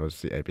lúc chân đó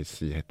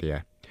ABC hết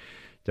tiệt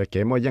cho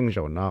cái mỗi dân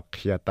rồi nó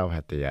kia tao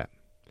hạt tiệt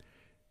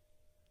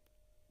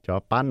cho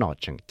bán nọ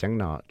chẳng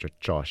nọ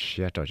cho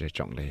xe cho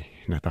trồng đi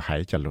nó tao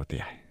hãy cho lụt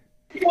tiệt.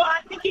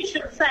 Well, I think you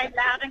should say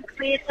loud and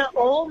clear to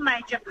all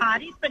major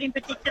parties, but in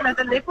particular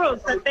the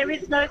Liberals, that there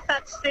is no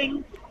such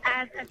thing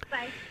as a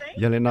safe seat.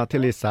 Giờ lên nó thì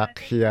lý xác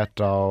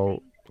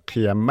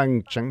kia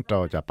mang chẳng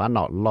cho bán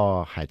nọ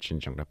lo hay chính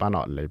chẳng để bán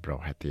nọ Liberal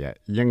hạt tiệt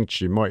nhưng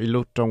chỉ mỗi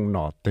lúc trong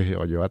nọ từ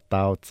ở giữa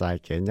tao tại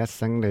cái nhất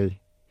sáng đi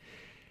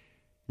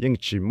nhưng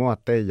chỉ mua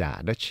tê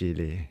giả đó chỉ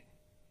đi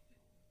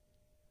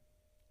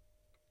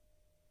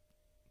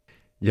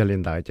giờ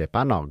lên đại chỉ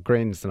bán nọ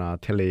grains nó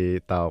thì li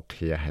tao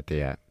kia hay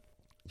tiệt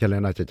giờ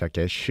lên nó chỉ cho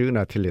cái sứ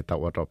nó thì li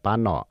tao ở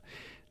bán nọ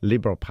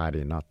Liberal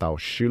Party nó tao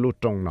sứ lúc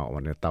trong nọ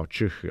và tao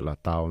chưa hiểu là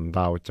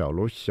tao cho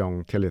lúc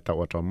xong thì li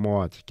tao ở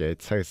mua chỉ cái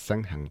chơi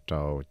sáng hàng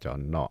cho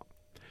nọ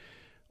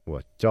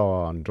và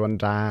cho run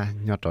ra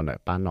nhớ cho nợ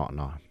bán nọ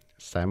nó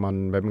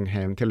Simon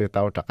Birmingham thì li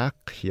tao cho các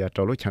kia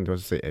cho lúc chân tôi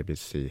sẽ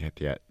ABC hay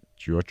tiệt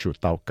chúa chủ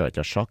tàu cỡ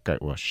cho sót cỡ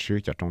và sứ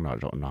cho trong nọ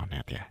rộn nọ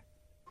nè tiệt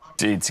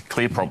It's a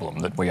clear problem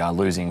that we are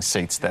losing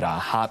seats that are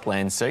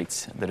heartland seats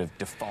that have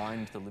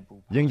defined the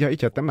Liberal. ยัง有一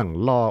隻等人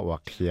攞或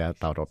者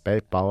到到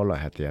背包了，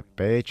係啲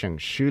背正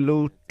輸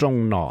路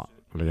中諾，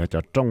你有就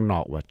中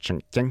諾或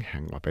正正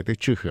行或背啲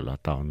出去了，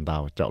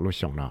到就路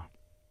上咯。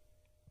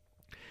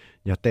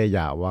有啲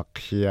呀或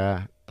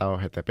者到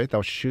係啲背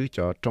到輸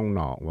咗中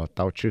諾或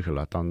到出去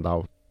了，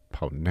到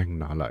跑寧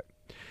咯嚟。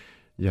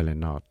有嚟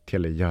咯，啲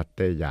你有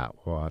啲呀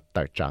或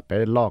特揸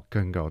背攞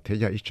更高，啲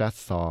有一隻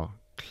所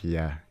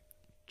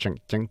佢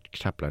正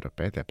差嚟到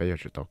背啲背有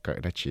就到腳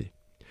得住。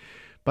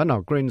บ้านเรา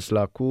Greens ล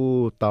ะกู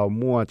เตา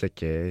มั่วจะเ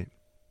ก๋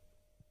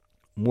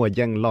มั่ว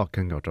ยังลอกกั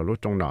นกับตัวลูก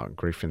ตรงหนอ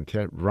Griffin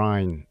ที่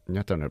Ryan เ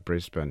นี่ยตัวใน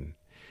Brisbane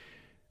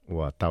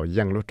ว่าเตา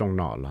ยังลูกตรงห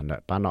นอละเนี่ย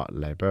บ้านเรา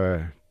Labor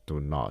ตัว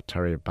หนอ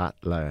Terry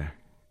Butler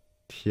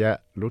ที่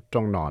ลูกตร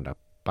งหนอเนี่ย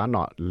บ้านเร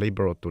า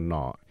Liberal ตัวหน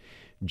อ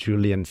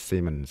Julian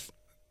Simmons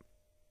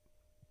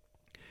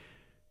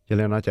ยังเ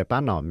ลยนะจะบ้า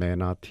นเราแม่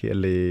นะที่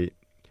เลย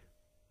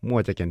มั่ว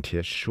จะกิน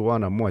ที่ชัว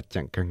นะมั่ว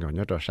จังกันกับเ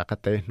นี่ยตัวสัก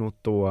เตะนู่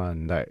ตัว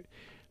เนี่ย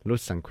ลูก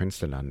สังคมส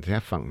ลันที่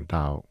ฝั่งด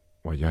าว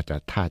ว่าอยากจะ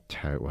ท่าเช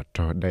ยว่าโจ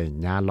ได้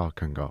ย้าลอ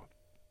กันก็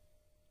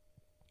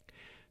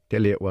เดี๋ย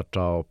วเรียกว่าโจ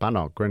ป้าหน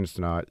อกรีนส์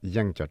เนาะ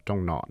ยังจะจง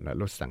หนอใน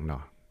ลูกสังเนา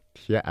ะ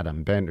ที่อดัม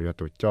เบนอยู่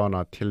ตัวจอเนา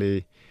ะที่ลี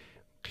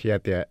เคลีย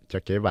เดียจะ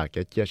เก็บว่าเ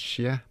ก็บเจี๊ยเ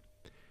ชีย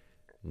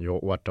อยู่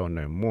ว่าโจเ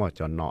นื้อมั่วจ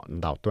ะหนอ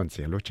ดาวต้นเ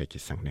สียลูกเจกิ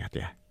สังเนี่ยเ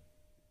ดีย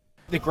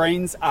The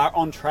Greens are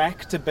on track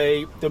to be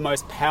the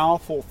most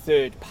powerful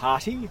third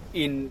party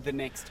in the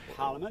next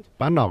parliament.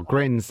 ป้าหนอก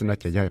Greens นะ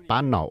จะยังป้า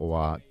หนอกว่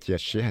าเจี๊ย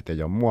เชียแต่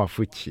ยังมั่ว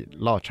ฟื้นฉี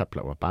ล่อชับเล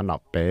ยว่าป้าหนอ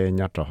กเป้เ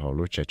นี่ยจะหา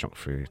ลูกเจจง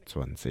ฟื้นส่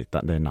วนสิตั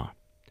ดได้เนาะ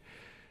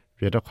เ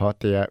วียดขอ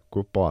เตียกู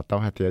ปอดเตา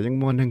เตียยัง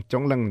มั่วหนึ่งจ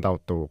งลังดาว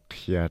ตูเค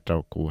ลียเจ้า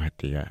กูเ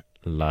ตีย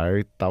เลย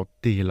เตา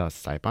ตีละ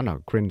ใส่ป้าหนอก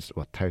Greens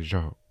ว่าไทยโจ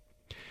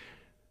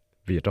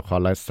เวียดขอ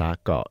เลยสา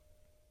ก็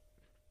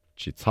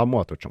จิตซ้อมมั่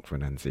วตัวจงฟื้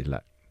นนั่นสิล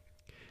ะ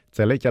จ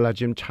ะเล็กจะละ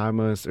จิมชาร์ม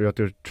ส์หรือ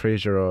ตัว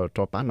treasurer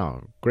ตัวป้าหนอ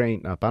grain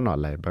ป้าหนอ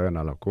labor น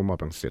ะเรากูมา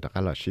เป็นสื่อตะกา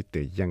รเราชิด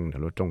ตียังใน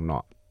รู้จงหนอ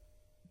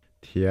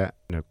เทีย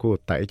เนี่ยกู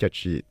แต่จะ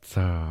จีจ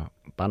ะ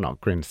ป้าหนอ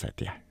grain เสียเ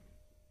ดีย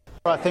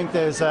I think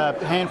there's a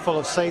handful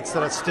of seats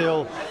that are still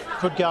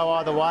could go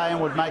either way and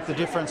would make the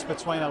difference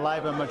between a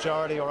Labor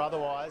majority or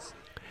otherwise.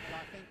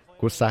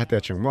 กูสายแต่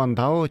ถึงวันเ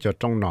ท่าจะ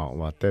จงหนอ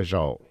ว่าแต่เร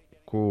า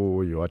กู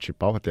อยู่ว่าชิปเ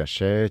อาแต่เช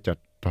จะ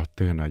ต่อ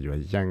ตื่นอยู่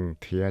ยัง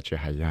เทียจะ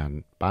ให้ยัน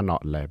ป้าหนอ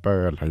labor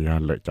เลยยั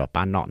นเลยจะป้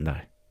าหนอเล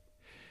ย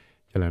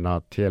ยังเลยเนาะ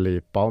เทียรี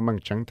ป้อมัน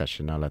จังแต่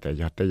ชินาเลยแต่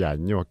ยัดแต่ใหญ่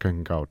ยัวกัน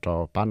เก่าจะ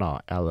ป้าหนอ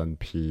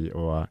LNP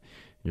ว่า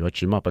อยู่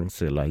ชิมาเป็น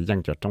สื่อเลยยัง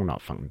จะจงหนอ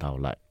ฝั่งเท่า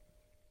เลย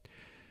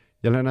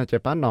ยังเลยเนาะจะ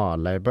ป้าหนอ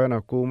labor นะ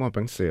กูมาเ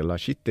ป็นสื่อเลย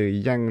ชิตือ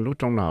ยังรู้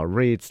จงหนอ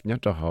Reeds เนี่ย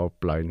จะเขา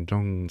ปล่อยจ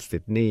ง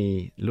Sydney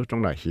รู้จง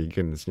หนอ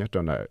Higgins เนี่ยจ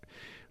ะเนี่ย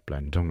ปล่อ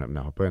ยจงเนี่ย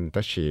Melbourne แ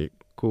ต่ชิ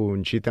กู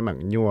ชิแต่มัน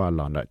ยัวห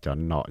ล่อเนี่ยจะ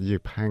หนอยื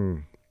บพัง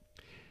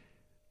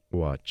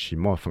ว่าชิ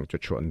มอฟังจุ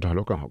ดชวนดอล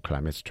ลูกของ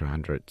climate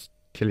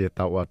 200ที่เรีย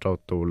กว่าเจ้า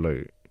ตัวเลย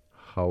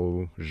เขา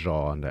รอ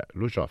เนี่ย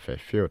รู้จอเฟ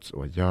ฟิลส์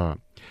ว่าย่อ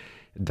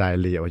ได้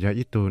เลยว่าย่อ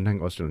อีตัวนั่ง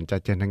ออสเตรเลียใจ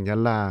เจนนั่งยะ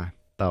ลา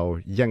เตา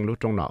ยังรู้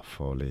ตรงหนอฟ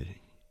อเลย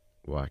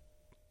ว่า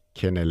แ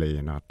ค่ในเลย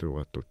นะตั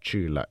ว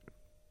ชื่อละ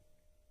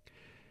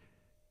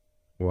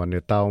ว่าใน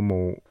เตาโม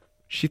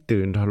ชิ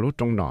ตื่นดอลลูก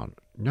ตรงหนอ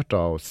ยอดเต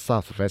า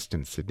South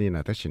Western Sydney น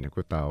ะแต่ชิน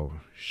กูเตา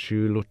ชื่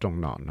อรู้ตรง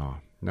หนอเนาะ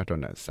ยอดตัว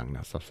เนี่ยสั่งน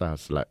ะ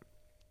South ละ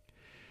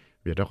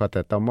เวียดก็แ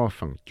ต่ต้องมอ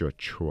ฟังจุด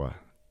ชัว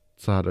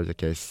จะเราจะ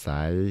แก้สา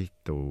ย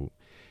ตัว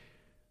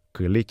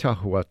คือลิช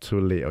หัวทุ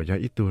ลีเอาอย่าง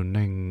อีตัว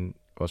นั่ง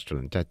ออสเตรเ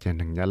ลียจะเจน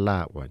นั่งยาลา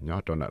ว่าย้อน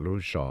ตัวน่ะรู้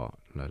จอ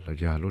แล้วเรา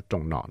จะรู้ตร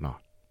งหนอเนาะ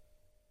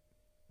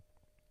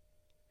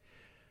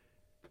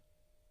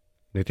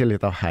ในที่เ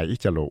ราหายอี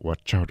จะรู้ว่า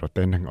เจ้าตัวเ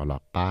ต้นนั่งเอาละ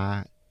ป้า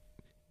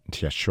เ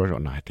ทียชัว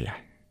ร์หน่อยเดีย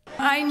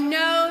I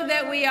know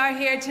that we are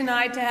here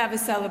tonight to have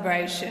a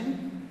celebration,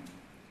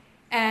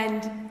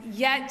 and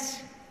yet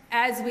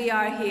as we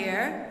are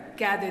here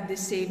gathered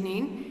this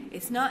evening,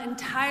 it's not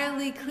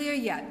entirely clear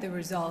yet the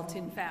result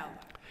in thawj.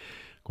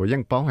 กูยั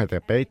งป้องให้แต่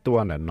ไปตัว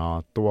เนี่ยเนาะ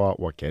ตัว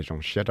ว่าแกจง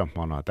เสียดม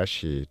อเนาะแต่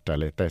สิแต่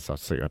เลยแต่สอด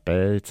สื่อไป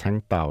ชั้ง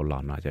เตาหล่อ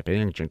เนาะจะไป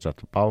ยังจึงจะ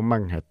เป้ามั่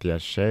งให้เตีย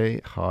เช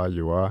หออ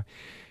ยู่ว่า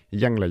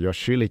ยังเลยอยู่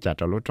ชื่อเลยจะ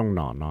จะรู้จงเน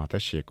าะแต่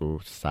สิกู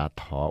สา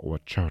ทอว่า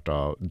เจ้าตั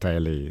วได้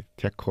เลยเ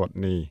ทียโคตร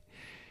นี่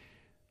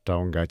ตร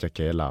งก็จะเก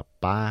ล่า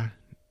ป้า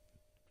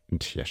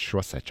เทียชัว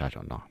ใส่ใจ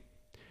เนาะ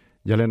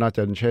ยังเลยน่าจ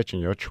ะเชื่อจริง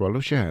อยู่ชัว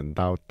รู้เชื่อเ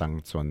ดาตั้ง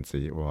ส่วน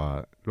จีว่า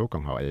ลูกขอ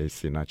งเขาเอง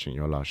สิน่าจริงอ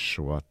ยู่เรา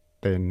ชัว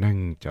เต้นหนึ่ง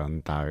จน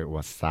ตายว่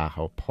าสาเข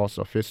า post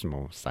office มู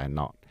ใส่เน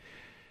าะ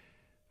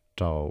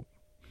จะ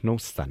นุ่ง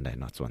สันได้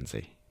เนาะส่วน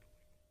จี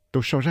ตั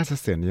วโชว์ราช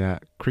เสียเนี่ย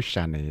คริส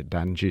ติานี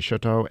ดันจีชด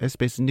เอา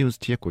SBS News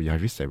ที่กูอยาก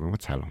วิเศษว่า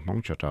ถ่ายลงมอง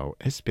ชดเอา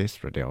SBS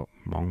Radio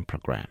มองโปร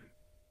แกรม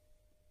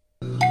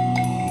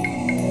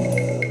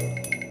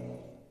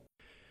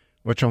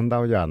ว่าชงดา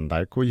วยันได้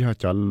กูอยาก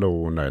จะรู้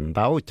เนินด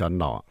าวจะ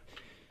เนาะ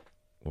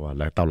ว่าแ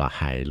ล้วตลอด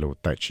หายรู้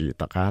แต่ชี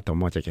ตะก้าตัว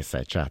มันจะเกิดใส่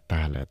จ่าตา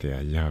เลยเดีย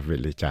ยาวิ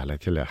ลิจ่าเลย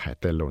ที่เหลือหาย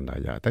เตลุนเล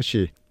ยแต่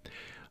ชี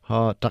พอ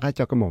ตะก้าเ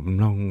จ้าก็หม่อม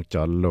ลงจ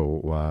ะรู้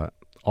ว่า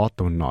ở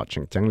tụ nọ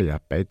chừng chừng lìa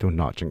bé tụ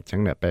nọ chừng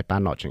chừng lìa bé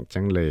bán nọ chừng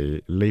chừng lìa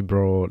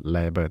liberal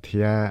labor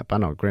thia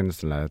bán nọ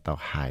greens là tàu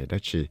hải đó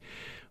chỉ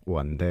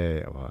vấn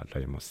đề và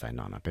lấy một sai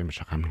nọ là bé một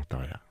số khám không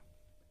tội à.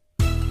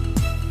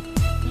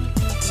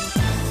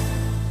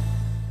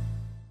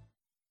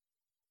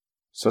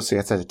 Số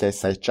sẽ sẽ cái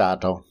sai trả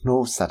đâu no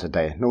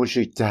Saturday no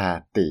dư trả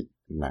thì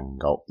năng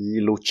够一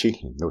路去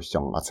no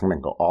xong ở trong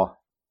năng够ở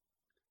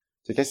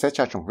chỉ cái sai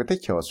trả trong cái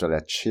tích hợp rồi là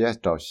chia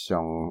đâu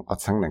xong ở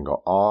trong năng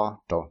够ở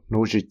đâu no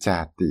dư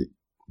trả thì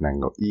năng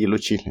够一路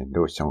去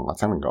no xong ở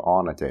trong năng够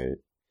ở là chỉ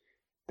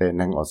để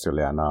năng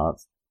Australia nó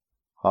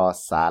họ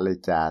xả lấy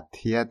trả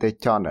thiệt để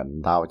cho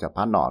nên đào cho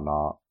bán nọ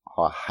nó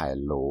họ hài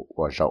lụ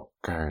và rộng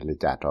cơ lấy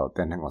trả đâu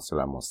để năng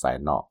Australia một sai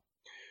nọ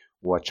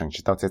và chẳng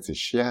chỉ tao sẽ chỉ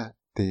share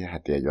thì hạt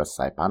địa do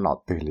sai bán nọ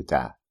từ lấy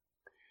trả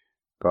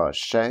có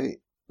sẽ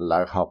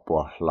lại học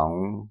bộ lòng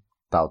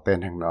tàu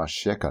tên hàng nó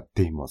sẽ có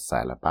tìm một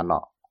sai là bán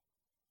nọ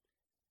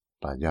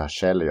là do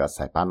sẽ là do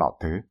sai bán nọ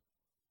thứ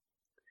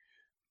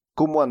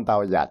cũng muốn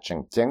tàu giả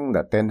chẳng chẳng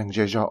là tên hàng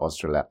do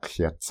Australia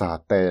khi cho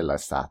tê là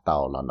xả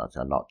tàu là nó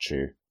cho nó chứ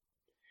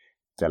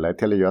trả lời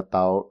thì là do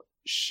tàu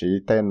sĩ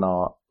tên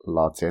nó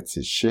là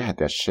chỉ sẽ hạt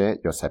địa sẽ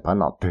do sai bán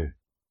nọ thứ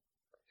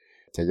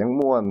chỉ những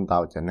muốn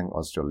tàu cho nên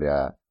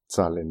Australia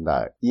cho nên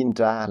là in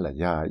ra là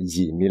do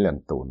gì million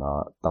tụ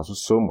nó tao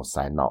số một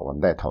sai nọ vấn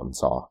đề thốn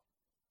gió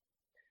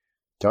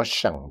cho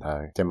sẵn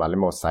thôi chỉ mà lấy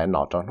một sai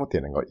nọ cho nó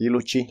tiền gọi ilu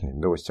chi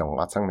nên đôi xong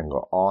ở trong nên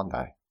gọi on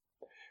đây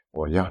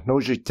và do nó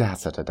chỉ trả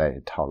ra đây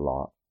thảo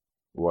lọ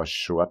và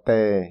số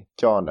tê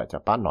cho nó cho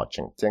bán nọ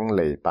chừng chừng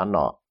lì bán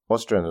nọ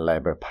Australian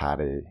Labor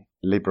Party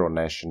Liberal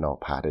National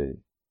Party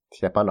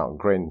thì bán nọ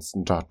Greens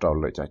cho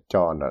lựa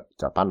cho nó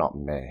cho bán nọ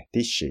mẹ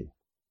tí xì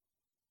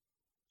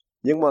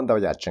nhưng mà tao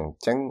giả chẳng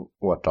chẳng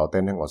và trò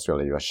tên hàng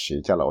Australia sĩ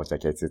cho là ở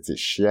cái gì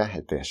xia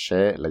hay để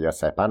xe là do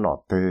sai bán nọ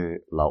từ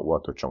là ở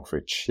tụ trong phía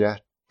xia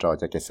cho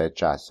cái sai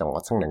trả xong ở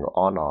trong này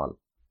ở nó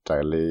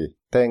trở lại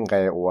tên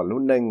cái ở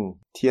lúc nâng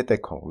thiết để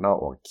khổng nó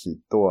ở kỳ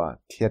tua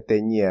thiết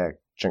để nhẹ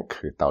chẳng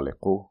khử tàu lệ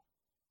cũ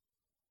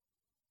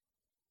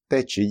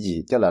để chỉ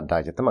gì cho là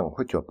đại cho tấm bằng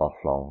hỗ trợ bảo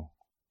lòng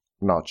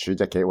nó chỉ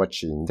cho cái ở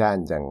chỉ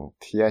gian rằng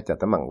thiết cho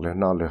tấm bằng lừa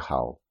nó lừa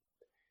hậu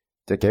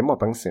cho cái một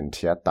bằng sinh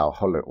thiết tàu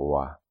hậu lừa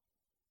ở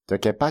cho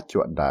cái bát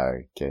chuột đời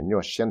cái nhô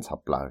xuyên sập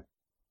lại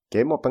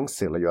cái một bằng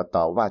sự là do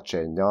tàu và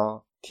trẻ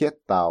nhỏ thiết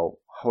tàu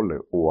hậu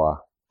lửa ua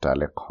trở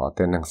lại khó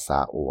tên năng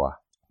xả ua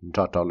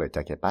cho lời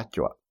cho cái bát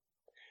chuột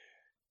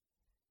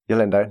giờ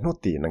lần đấy nút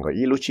tiền năng gọi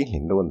ý lúc chỉ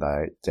hình luôn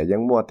đấy chỉ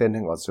những mua tên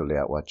năng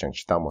Australia và chẳng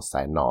chỉ tao một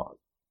sai nọ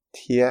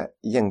thiết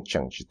nhưng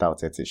chẳng chỉ tao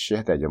chỉ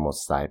xếp để một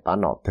sai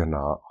bán nọ từ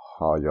nó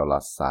họ vô là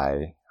sai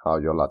họ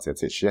vô là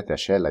chỉ xếp để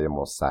xếp là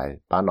một sai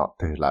bán nọ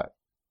từ lại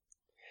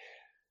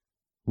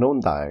nôn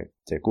đại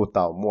chỉ cú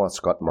tàu mua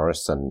Scott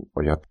Morrison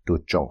và do tụ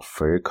trong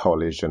phía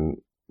coalition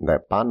để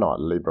bán nọ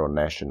Liberal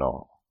National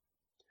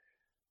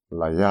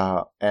là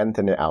do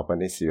Anthony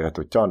Albanese và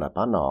tụ cho là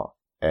bán nọ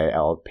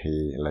ALP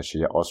là chỉ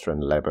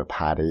Australian Labor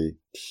Party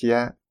thia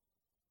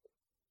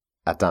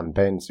Adam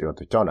Baines và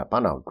tụ cho là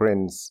bán nọ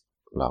Greens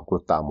là cú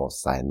tàu một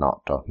sai nọ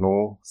cho nó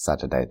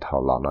Saturday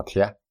thảo luận nó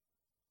thia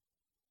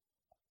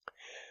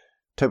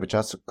thế bây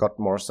giờ Scott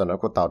Morrison ở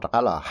cú tàu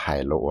đã là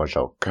hài lộ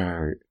rồi cơ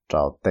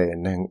trao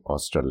tên nên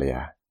Australia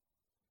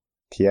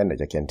thiên này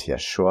cho kiến thiệt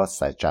số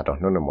sai trả đó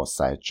nó là một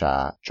sai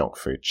trả trong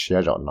phía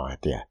chia rõ nói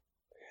tiệt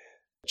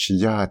chỉ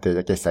do thì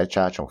cái sai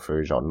trả trong phía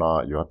rõ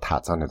nó có thả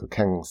ra này tụi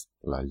khang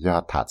là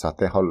do thả ra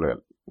tới họ lựa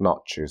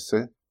nó chữ sư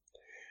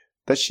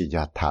tới chỉ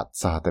do thả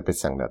ra tới bên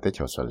sang tới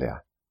Australia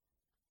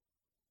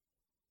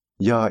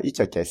do ít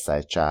cho cái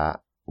sai trả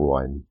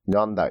và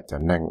nhân đại cho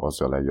nên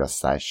Australia do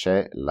sai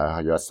sẽ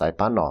là do sai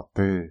bán nó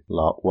từ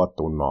là qua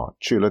tụ nó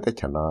chưa lấy tới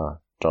cho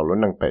nó trâu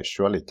lớn năng bể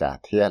xóa lịch trả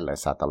thiên lại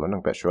sao tao lớn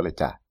năng bể xóa lịch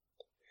trả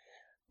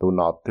tụ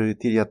nọ từ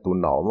thì giờ tụ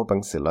nọ mới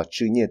bằng sự là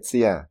chữ nhiệt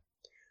xia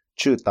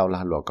chữ tao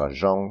là lọ cả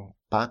rong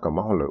ba cả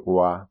món lửa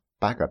qua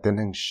ba cả tên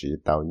hình sĩ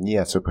tao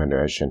nhiệt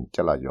superannuation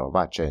cho là do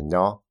va trẻ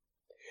nhỏ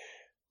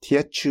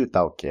thiết chữ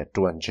tao kẻ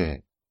truan trẻ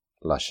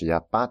là sĩ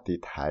ba tỷ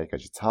thái cái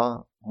chữ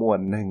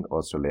muôn năng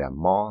Australia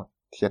mò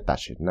thiết ta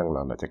sĩ năng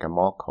là cái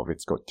mò covid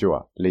có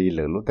chua lì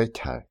lửa lúc tới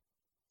trời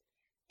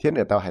thiên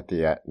ở tàu hải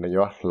địa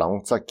nếu lòng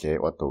cho kế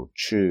ở tụ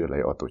chư lấy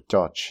ở tụ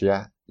cho chia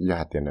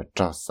giờ tiền ở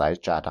trao sai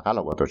trả tất cả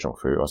là ở tụ trong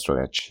phía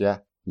Australia chia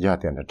giờ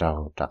tiền ở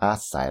trao tất cả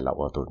sai là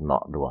ở tụ nọ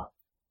đùa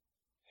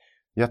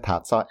giờ thà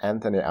cho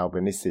Anthony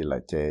Albanese là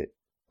chế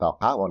tàu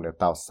cá ở nơi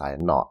tàu sai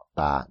nọ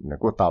ta nếu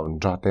có tàu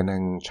cho tên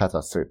anh cha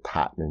cho sự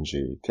thà nên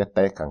gì thiết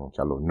tế cần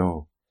cho lũ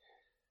nô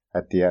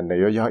hải địa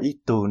nếu giờ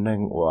ít tu nên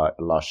ở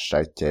lò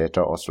sai chế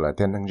cho Australia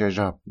tên anh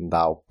cho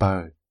đào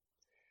bờ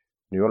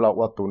nếu là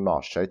ở tụ nọ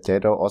sẽ chế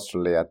độ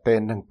Australia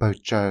tên nâng bơ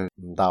chơi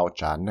đào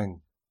trả nâng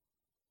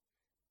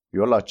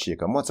nếu là chỉ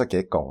có một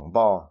cái cổng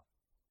bò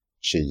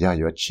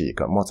chỉ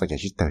có một cái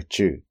tờ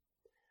chữ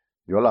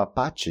nếu là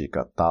ba chỉ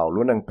có tàu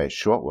luôn nâng bể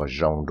số và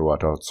rong đùa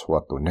đồ xua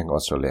tụ nâng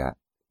Australia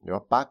nếu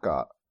ba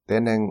cái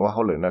tên nâng ở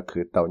hậu lượng nó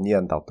cứ tàu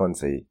nhiên tàu tuần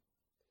gì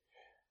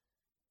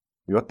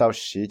nếu tàu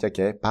xí cho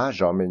cái ba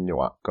rong mình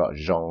nhỏ có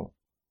rong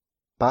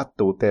bắt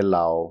tụ tê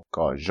lâu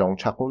có rong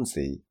chắc cũng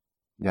gì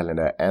nhà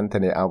là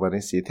Anthony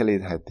Albanese thế li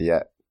hay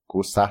tiệt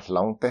cú sát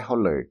lòng tê họ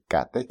lời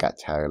cả tê cả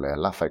trời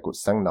là phải cú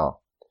sang nọ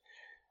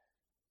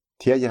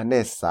thiệt giờ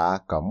nè xa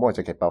có mua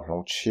cho cái bao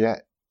lòng chia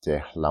chỉ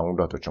lòng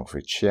đồ tụ trong phía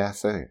chia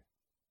sơ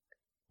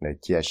nơi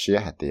chia chia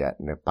hay tiệt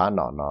nơi bán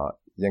nọ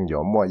ยัง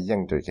有么ยั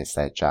ง对个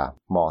赛车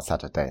么啥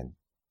的点，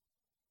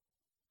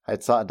还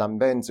做当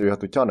兵主要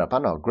都叫那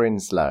班那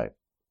greens 来，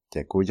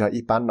结果要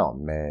一班那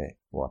咩，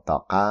我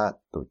大家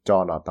都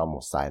叫那到木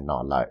赛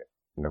那来，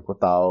如果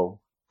到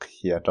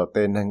去到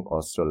对能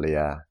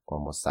Australia 我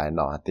木赛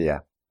那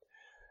啲，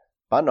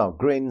班那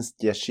greens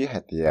也是系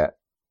啲，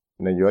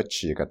你要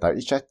去个到一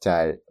只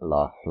仔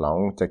落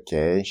浪就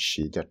嘅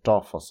是就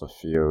做 fossil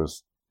fuels，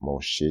 冇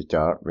是就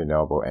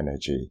renewable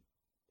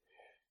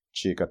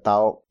energy。chỉ có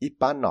tao ít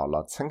bán nó là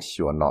chân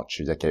sửa nó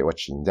chỉ cho cái vật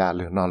chính ra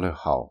lừa nó lừa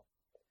hậu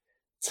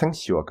chân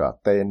sửa cái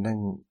tên nên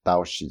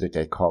tao chỉ cho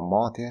cái kho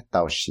mỏ thế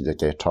tao chỉ cho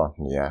cái thon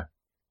nhẹ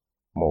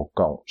một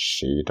cộng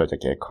chỉ cho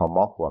cái kho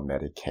mỏ của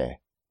America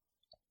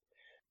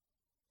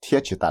thiết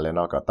chỉ ta lên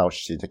nó cái tao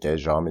chỉ cho cái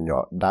gió mình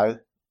nhỏ đau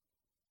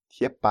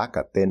thiết ba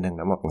cái tên nên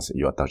nó mà cũng sử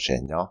dụng tao trẻ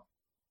nhỏ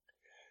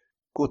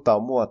cú tao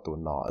mua tụi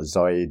nó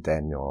rồi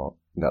Daniel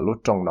là lúc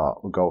trong nó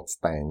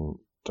Goldstein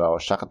cho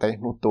sắc tế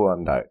nút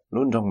tuần đợi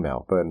luôn trong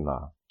mèo bên là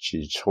chỉ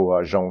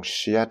chua rong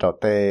xia cho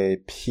tế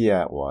pia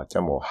và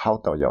cho một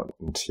hao tàu dọn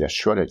thì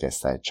xua được cái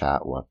sai trả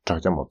và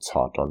cho một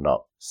trò cho nó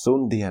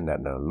xuống điên là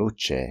nó lúc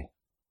chế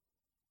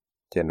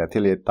cho nên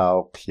thì lý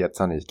tàu pia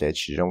cho nên cái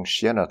chỉ rong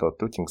xia là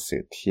tôi chính sự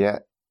thiệt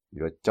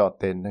và cho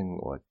tên nên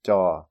và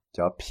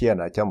cho pia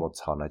là cho một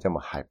trò là cho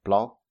một hai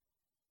block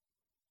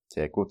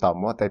chế cú tàu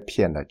mua tế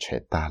pia là chế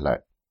ta lại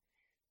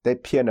tế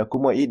pia là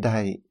cũng một ít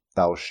đây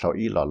tao sau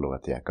ý lò lùa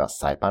thì có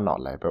sai bán nọ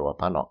lại bởi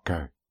bán nọ cơ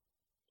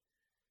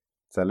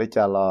giờ lấy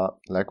cho lo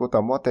lại của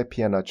tao mua tay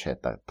piano trẻ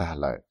tới ta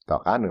lại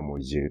tao cá nửa mùi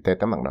dữ tay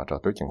tấm bằng nọ cho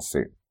tôi chẳng sự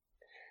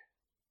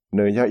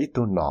nửa do ít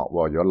tu nọ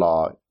và do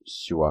lo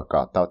xua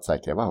có tao chạy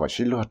cái và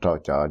xí lúa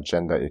cho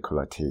gender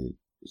equality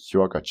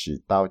xua có chỉ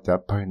tao cho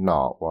bởi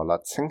nọ và là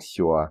chân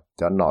xua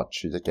cho nọ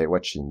chỉ cho cái và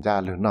chính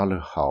ra lửa nọ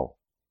lửa hậu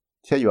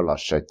thế do lo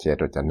sợ chế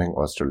rồi cho nên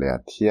Australia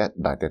thế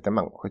đại tay tấm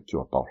bằng khối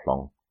chùa bảo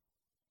lòng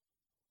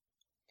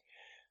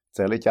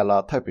giờ lấy cho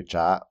là thay bị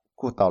trả,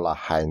 cú tàu là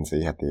hành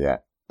gì hết vậy?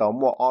 Tàu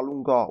mua ở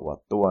luôn go và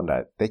tua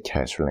này để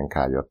chơi Sri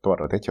Lanka, rồi tua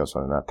rồi để chơi Sri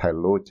Lanka thay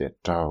lúa chế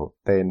trâu,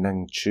 để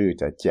nâng chữ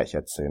cho chế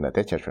hết sự này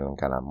để chơi Sri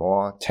Lanka là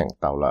mua chẳng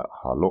tàu là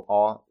họ lúa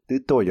ở, từ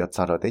tôi giờ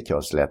sao rồi để chơi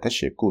Sri Lanka để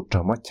sử cú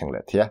trâu mất chẳng lẽ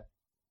thế?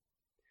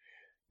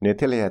 Nếu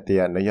thế là thì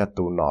nếu giờ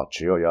tu nọ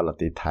chỉ có là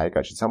đi thái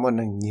cái chỉ sao mà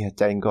nâng nhẹ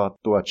chạy go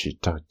tua chỉ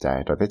trâu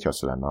chạy rồi để chơi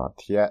Sri Lanka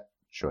thế,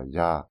 rồi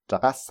giờ cho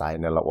các sai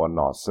này là ở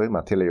nọ xứ mà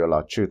thế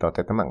là chữ tàu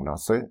để tấm bằng nọ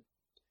xứ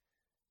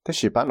thế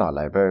chỉ bán nó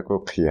lại với cái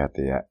kia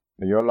thì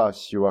nếu là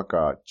xíu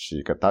cái chỉ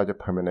cái tao cho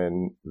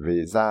permanent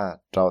visa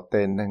cho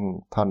tên nên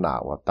thằng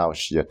nào và tao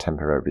chỉ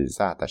temporary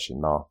visaแต่是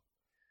nó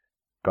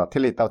ก็ที่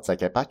เราจะ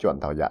แก้ปัจจุบัน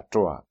เราอยาก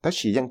จั่วแต่是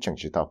ยังจัง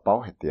จะเรา包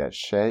ให้เดียใ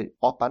ช้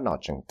ออกบ้านเรา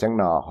จังเ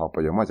นาะเขาไป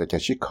ยังไม่จะแก้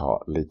ชิคอ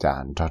เลยจา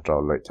นเรา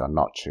เลยจะเน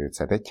าะชื่อจ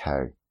ะได้ใช้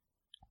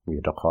มี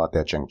เราขอเดี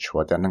ยจังชัว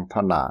จะนั่งท่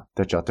านาแ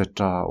ต่จ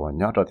ะวัน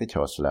นี้เราที่เ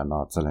ชื่อสุดแล้วเนา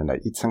ะจะเลยใน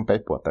อีกชั้นไป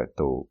ปวดตัว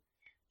ตัว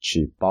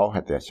chỉ bảo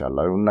hay để cho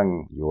lâu nâng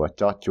vừa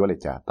cho chúa lại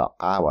trả tọt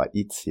cá và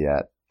ít xe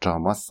cho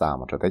mất sao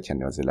mà cho tới chân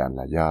New Zealand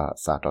là do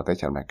sao cho tới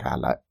chân America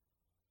lại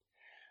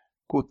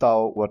cú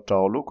tàu và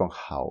trâu lúc còn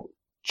hậu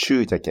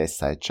chưa cho cái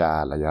sai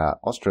trả là do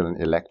Australian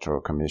Electoral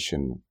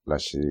Commission là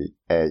chỉ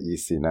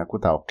AEC nó cú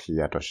tàu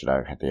kia cho sự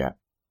đời hay đấy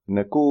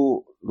nếu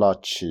cú lo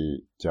chỉ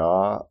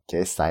cho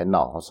cái sai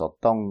nọ họ sẽ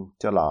tông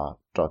cho là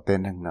cho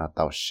tên nâng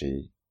tàu sĩ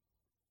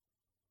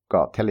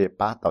có thể là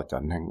ba tàu cho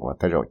nên và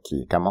tới rồi kỳ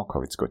cái mốc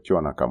covid của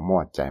chúa nó có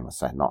mua chạy mà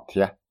xài nọ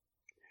thế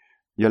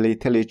giờ li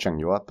thế li chẳng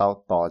nhớ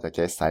tàu to cho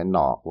cái xài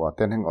nọ và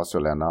tên hàng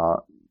Australia nó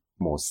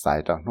một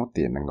xài cho nó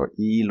tiền năng gọi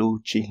y lu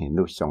chỉ hình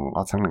lu xong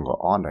ở trong năng gọi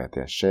on rồi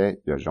thì sẽ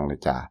giờ dùng để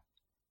trả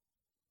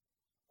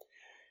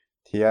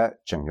thế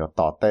chẳng nhớ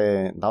tàu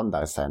tên đón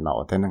đại xài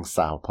nọ tên hàng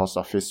sao post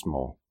office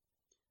mồ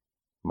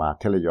mà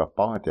thế là giờ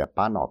bao thì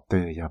bán nọ từ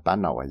giờ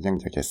bán nọ và dân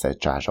cho cái xài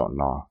trả rồi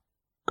nó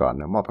còn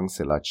nếu mà bằng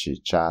sự là chỉ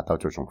trả tao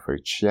cho chúng phải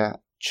chia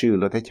chưa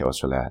lo thấy kiểu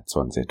số là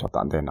chuẩn gì cho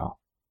tận đây nào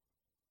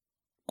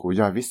cú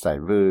giờ viết sai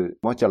vừa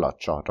mới cho lọt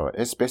cho rồi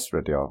SBS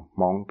Radio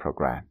mong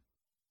program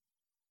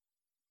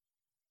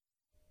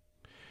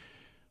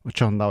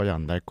trong đầuอย่า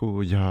งได้กู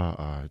ย่อ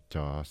จ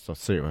ะสด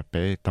สื่อไป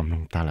ตำล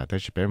งตาแหละแต่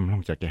จะไปมุ่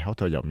งจะเกี่ยว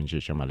ตัวอย่างมี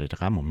จะมาเลยนะ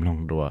ครับมุ่งลง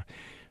ดัว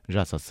จ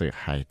ะสดสื่อ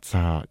หาย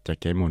จะ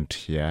เกี่ยวมุ่งเ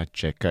ทียจ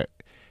ะเกิด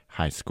ไฮ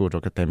สคูลเรา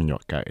ก็เต็มหย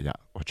กเกิดอย่าง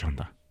ว่าจังไ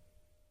ด้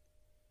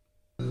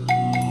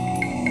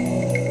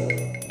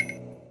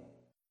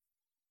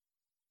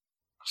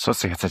số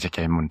sự sẽ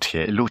cái muốn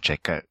thiệt lúc chạy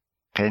cỡ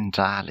khen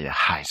ra là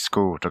high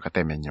school cho cái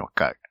tên mình nhỏ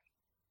cỡ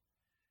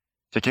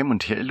cái muốn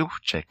thiệt lúc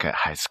chạy cỡ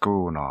high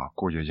school nó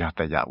cô yêu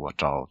tay giả của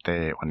trâu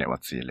tê ở nơi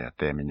gì là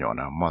tên mình nhỏ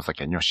nó mua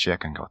cái nhỏ xe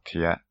càng cầu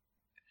thiệt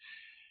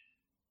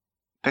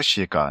thế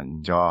chỉ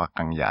còn do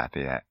càng giả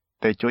thì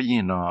tê chỗ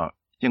gì nó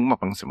nhưng mà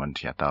bằng sự muốn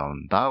thiệt tao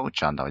đau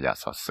chán tao giả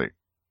số sự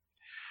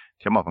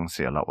thì một bằng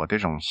sự là ở đây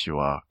trong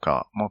xưa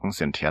có một bằng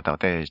sự thì đầu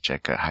đây chỉ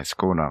cái high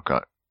school nó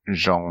có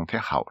rong thì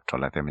học trở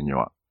lại đây mình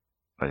nhớ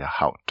rồi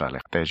học trở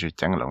lại đây chỉ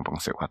chẳng lòng bằng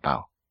sự hoạt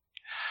động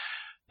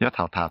nhớ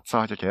thảo thảo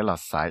cho cái là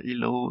sai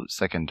ilu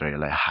secondary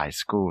lại high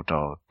school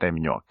đó đây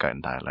mình nhớ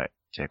gần đại lại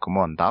chỉ có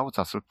môn đào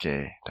cho số kế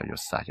đó yếu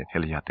sai thì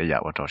là để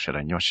ở đó sẽ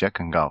là nhớ sẽ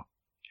càng cao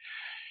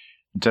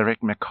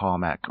Derek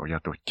McCormack ở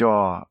tổ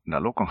cho là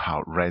lúc còn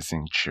học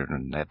Raising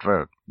Children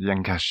Network ยัง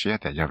ก็เชื่อ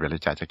แต่อย่าเวล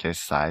าจะเกี่ย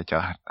สายจะ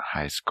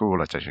high school เ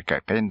ราจะเกิ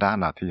ดเป็นด้าน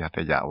nàoที่แ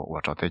ต่อย่าว่า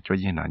เราจะช่วย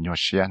ยินหน่อย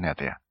เชื่อเนี่ยเ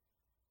ดีย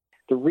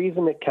The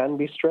reason it can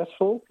be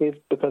stressful is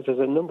because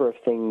there's a number of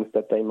things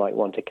that they might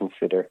want to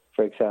consider.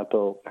 For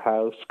example,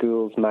 how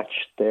schools match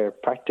their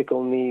practical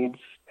needs,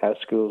 how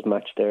schools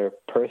match their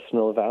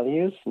personal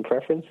values and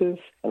preferences,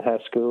 and how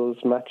schools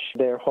match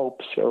their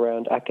hopes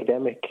around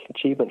academic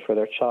achievement for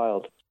their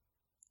child.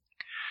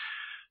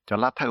 Cho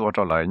lát thay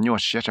ở lại nhiều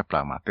xe chấp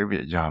lại mà tới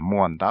việc giờ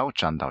muốn đào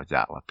chân đào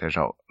giả và tới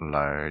rồi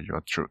lại có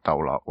chủ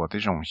đầu là ở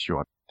tới trong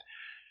xưa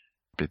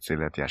bị chỉ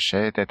là tiền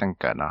xe tới tăng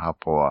cỡ nó học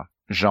bùa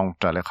rong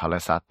trở lại họ lại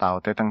sát tàu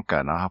tới tăng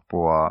cỡ nó học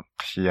bùa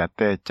khi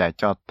tới chạy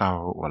cho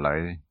tàu và lại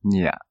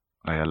nhẹ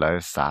lại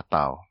sát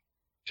tàu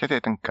thế tới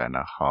tăng cỡ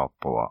nó học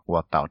bùa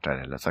và tàu trở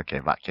lại là sẽ cái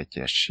vạc cái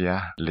chiếc xe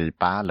lì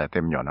ba lại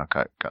thêm nhỏ nó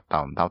cái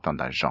tàu tàu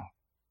đại rong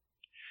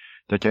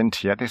จะเกินเ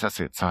ทียที่สัต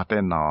ว์ชาติ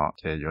นอ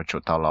จะอยู่จุ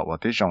ดตลอดว่า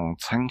ที่จง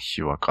ชั้น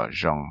หิวก็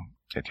จง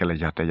จะที่เรา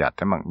อยากแ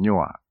ต่มังยั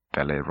วแ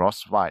ต่เลย Ross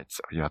White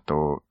อยู่ตั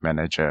ว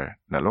manager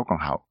ในโลกของ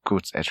เขา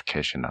Goods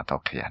Education นะตัว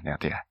เขียนเนี่ย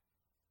เดีย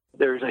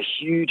There is a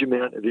huge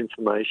amount of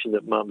information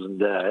that mums and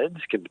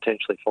dads can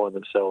potentially find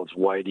themselves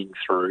wading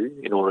through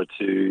in order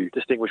to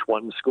distinguish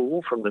one school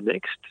from the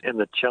next. And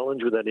the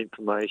challenge with that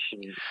information,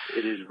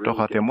 it is really... ตัวเ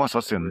ขาเตรียมว่าส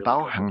อนดาว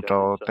หังโจ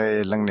เต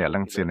ลังเนี่ยลั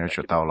งจีนใน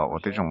จุดตลอดว่า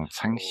ที่จง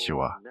ชั้นหิว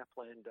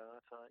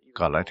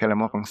ก็เลยที่เรา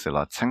ไม่ต้องเสียล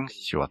ะชั้น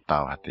หิวตา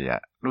วหัดเดีย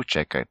รู้ใจ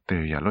เกิดตื่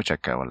นรู้ใจ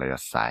เกิดว่าเลย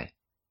สาย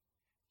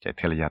จะ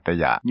ที่เราอยากแต่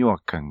อยากยั่ว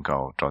กันเก่า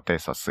โจเต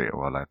สอสื่อ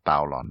ว่าเลยตา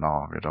วหล่อนอ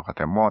เวลาเขาแ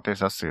ต่มั่วเต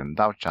สอสื่อ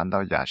ดาวจันดา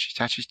วอยากชิ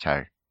ชั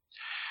ย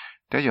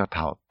เดี๋ยวเ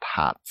ท่าถ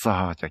าเจอ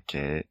จะเ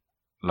ก๋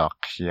หลอก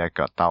เคีย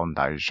ก็ตาวไ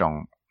ด้จง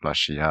หลอก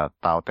เชีย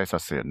ตาวเตสอ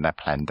สื่อในแ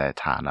พลนได้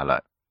ทานั่นแหละ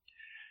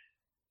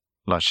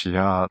หลอกเชีย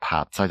ถา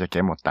เจอจะเก๋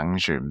หมดตั้ง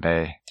จุดเบ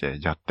จะ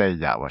อยากแต่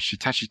อยากว่าชิ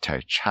ชัย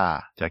ชา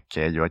จะเ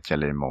ก๋อยู่เจ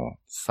ริญมู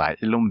สาย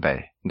ลุ่มเบ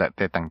ได้แ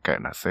ต่ตั้งเกิด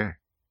นะซึ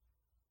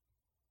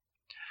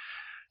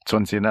ส่ว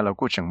นสิ่งนั้นเรา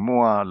ก็จึงมั่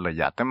วเลยอ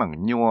ยากแต่มัน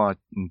ยั่ว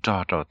จอ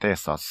เราแต่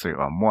สอสื่อ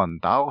ว่าม่วน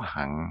ดาว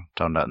หังจ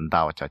นเดินด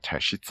าวจะใช้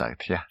ชิดใจ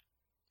เทีย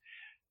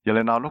อย่าเล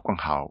ยนอลูกของ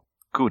เขา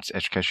Goods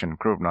Education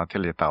Group เนาะที่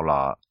เรียกตัวล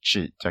ะ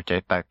จีจะเกิ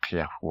ดแต่เขี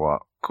ยหัว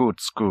Good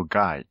School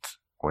Guide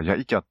我要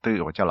一脚对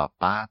我叫老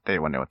爸对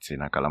我了解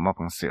那个了么朋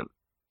友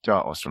叫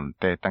我顺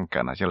带当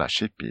个那叫了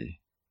西比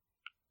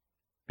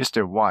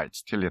Mr. White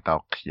ที่เรียกตัว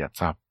เขียจ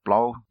ะเปล่า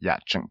อยาก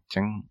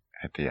จึงใ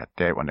ห้เดียไ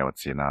ด้วันเดียว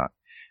จีนะ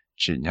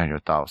จีนอยู่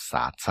ตัวส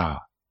าจ้า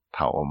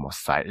ถ้า我们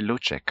ใส่ลูก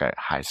这个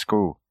high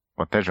school 我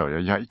带着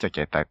要一直给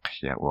他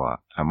ขี我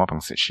了么朋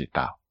友知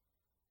道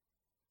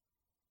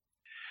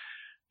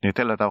你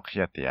带了到ขี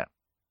เดีย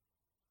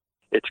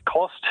Its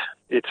cost,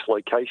 its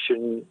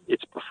location,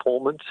 its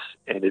performance,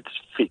 and its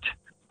fit.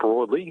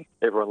 Broadly,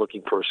 everyone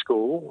looking for a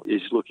school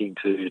is looking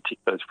to tick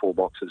those four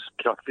boxes.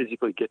 Can I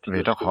physically get to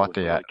the school with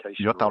the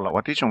location? 有到了我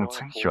的种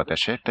成学的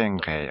设定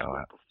嘅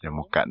有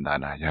冇简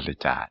单啊？有理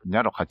解，你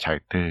如果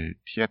睇對，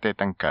睇對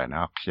等嘅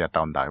呢，睇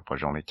到大不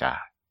容易解，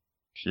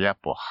睇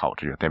不好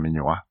就有對面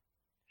有啊。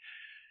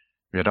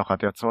如果佢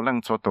哋做人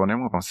做多呢，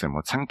我講什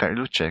麼成對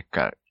路這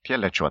個，睇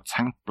嚟做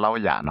成老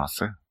人那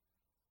是。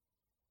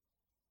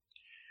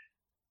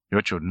有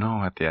主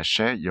弄啊，啲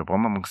些有冇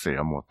乜事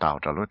有冇到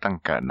咗路等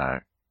嘅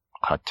呢？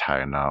เขาใช้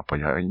เนาะพอ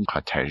ยังเขา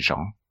ใช้จ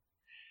ง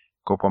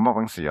กูผมว่าบ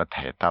างสิ่ง有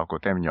提到กู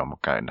เต็ม有冇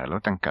เกินเนาะรู้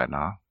ตั้งเกินเน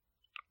าะ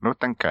รู้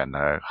ตั้งเกินเน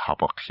าะเขา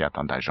บอกเคลียร์ต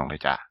อนได้จงเลย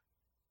จ้ะ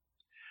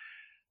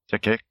จะ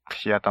เก็บเค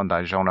ลียร์ตอนได้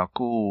จงเนาะ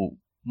กู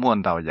ม้วน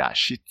到也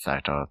是在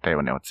着对我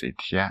了解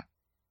天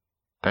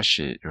但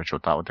是有做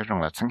到的中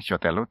了成效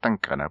的รู้ตั้ง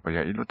เกินเนาะพอ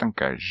ยังรู้ตั้งเ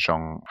กินจ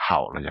ง好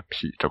了也皮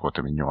这个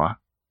对面有啊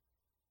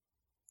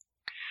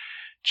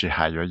只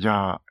还有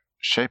要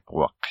谁不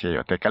เคลีย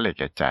ร์的个เลย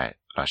个ใจ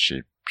老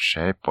是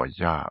谁不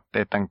要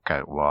对等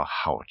个我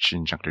好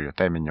真正的有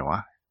对面有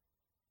啊？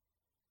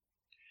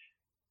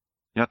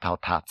要淘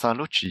汰在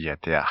路职业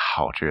的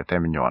好就有对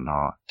面有呢，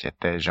这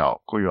对着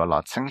古有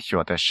老成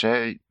学的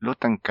谁路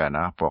等个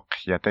呢？不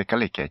也对个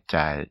里个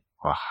在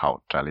我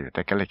好这里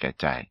对个里个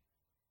在，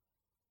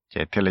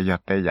这天里要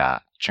对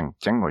呀，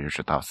真我有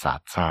知道啥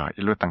子，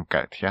一路等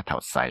个天头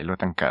晒一路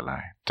等个了，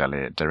这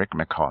里 Derek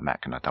McCormack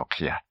那到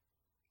去啊。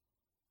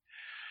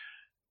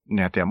เ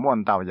นี่ยเดี๋ยวม้วน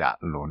ดาวอยาก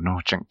หลุน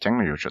จัง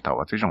อยู่จุด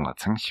ว่าที่ตรงละ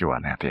ชั้นชัว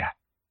เนี่ยเดี๋ยว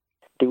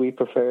Do we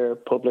prefer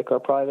public or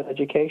private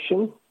education?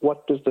 What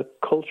does the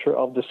culture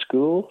of the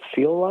school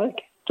feel like?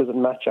 Does it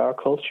match our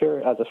culture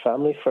as a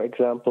family? For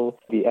example,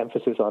 the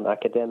emphasis on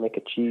academic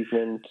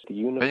achievement, the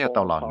uniform. bây giờ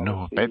tao là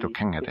nu bây giờ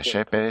khăn người ta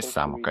sẽ bây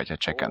giờ một cái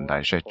check and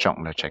đại sẽ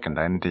chọn là check and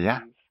đại đi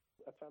á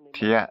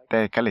thì á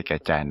đây cái lịch cái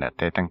trái nữa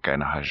đây tăng cỡ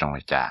nó hơi rong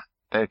rồi chả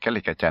แต่ก็เล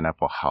ยกระจายนะ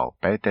พวกเขา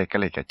ไปแต่ก็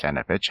เลยกระจายน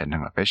ะไปเช่นหนึ่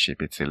งไปชี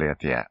วิตสิเลีย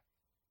เดีย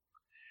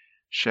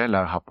เชื่อแล้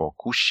วเขาบอก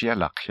กู้เชื่อ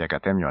หลักเฮียก็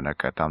เต็มอยู่นะ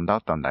ก็ตอน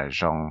ตอนใด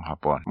จงเขา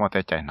บอกมั่วแต่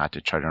ใจน่าจะ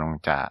ช่วยลง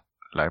จ่า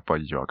เลยป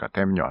อยู่ก็เ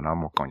ต็มอยู่นะ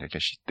มุกงจะแค่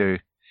ชิดตื้อ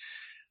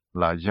แ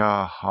ล้วย่อ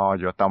เขา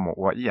อยู่ตามมั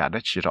วอีอาได้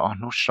ชีร้อน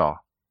นุ่งสอ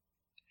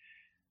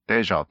แต่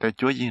เราแต่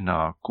ช่วยนะ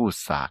กู้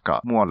สาก็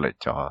มั่วเลย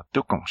จะตุ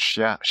กงเ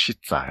ชื่อชิด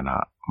ใจนะ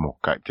มุก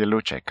ก็ที่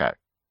รู้ใจก็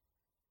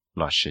เ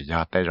ราเสีย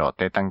แต่เราแ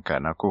ต่ตั้งเกิด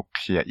นะกู้เ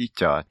ขียอี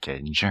จะเก่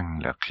งจัง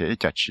แล้วเขียอี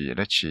จะชีไ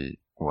ด้ชี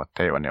ว่าแ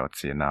ต่วันนี้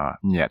จีนะ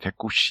เนี่ยที่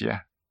กู้เชื่อ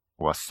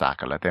ว่าสา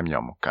ก็เลยเต็มยอ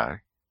มกัน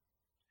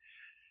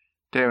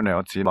แต่วันนี้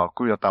จีเรา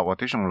กู้ยตาว่า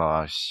ที่จงเรา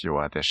สิ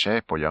ว่าแต่เช่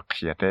ปอยากเ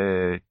ขียแต่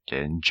เก่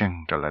งจัง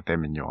ตัวเลยเต็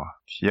มยอม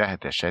เขียให้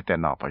แต่เช่แต่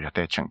นอปอยากแ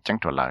ต่จัง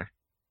ตัวเลย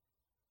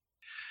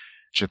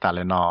จิตาเล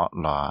ยนอ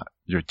เรา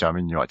อยู่จะ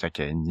มียอจะเ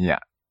ก่งเนี่ย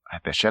ให้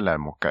แต่เช่เลย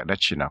มุกเกิดได้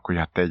ชีนะกู้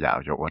ยแต่ยาว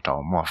อยู่ว่าเรา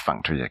มั่วฟัง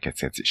ทุกอย่างเกิด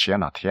เสีย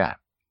นอเทีย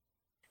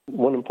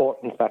One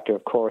important factor,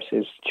 of course,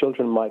 is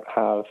children might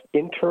have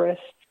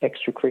interests,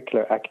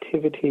 extracurricular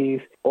activities,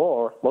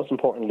 or, most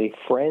importantly,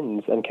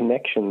 friends and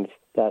connections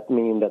that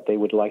mean that they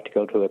would like to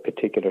go to a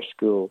particular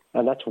school.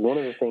 And that's one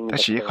of the things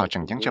that parents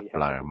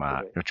really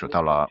have to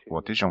consider.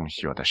 我的中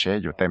学的些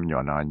有点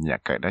有呢，也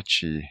给得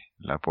起，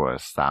了不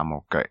啥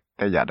么给，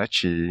但也得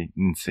起，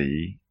是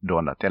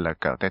多了点了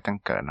个，但等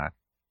个呢。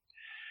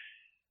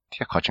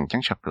ที่เขาจึง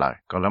จับเลย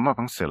ก็แล้วมา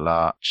บังสือละ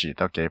จี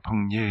ตอเก็บพง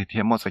ยืด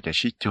ที่มั่วจะเก็บ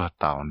ชิจวด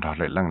ตาวน์เราเ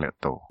ลยเรื่องเหลือ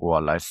ตัวว่า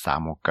เลยสาม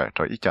โมเกิดโด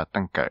ยอีจะ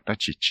ตั้งเกิดได้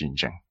จีจริง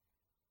จัง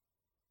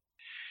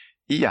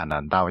อีอย่างนั้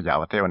นดาวยา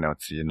วเที่ยวแนว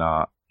จีนะ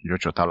อยู่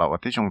จุดเราว่า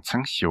ที่จงชั้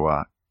นชัว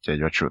จะ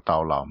อยู่จุดเรา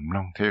ลำล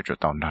งที่จุด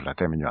เราเราไ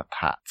ด้ไม่หยุด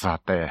ท่าจะ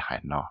ได้หาย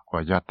เนาะว่า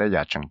อยากได้อย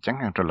ากจังจัง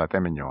อย่างจุดเราได้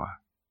ไม่หยุด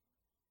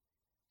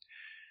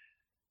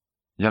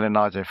ยังเลย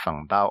น่าจะฟัง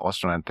ดาวออสเ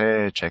ตรเลี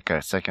ยจะเกิ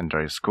ด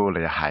secondary school ห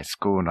รือ high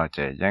school น่าจ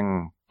ะยัง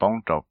幫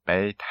助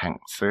俾行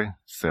師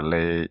是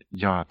你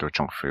要到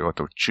政府嗰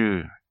度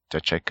住就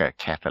這個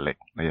Catholic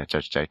你就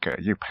這個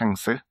要行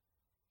師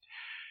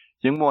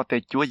因我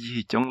哋做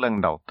一種領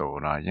導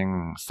度啦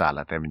因沙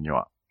拉哋咪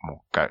話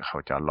冇計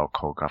好就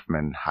local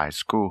government high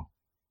school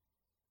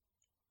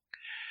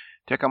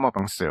啲咁我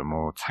平時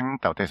冇參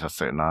到啲實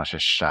事啦係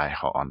曬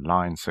學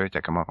online 所以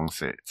就咁我平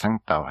時參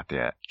到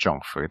啲政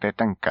府啲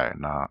登記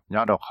啦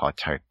有到學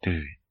齊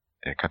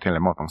對嗰啲你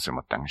冇平時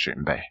冇等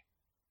準備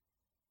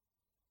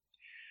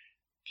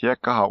ที่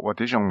ก็เขาว่า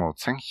ที่จงหมด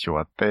ทั้งชัว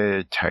แต่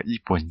ใช้ญี่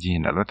ปุ่นยีน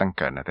แล้วตั้งเ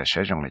กิดนะแต่ใช้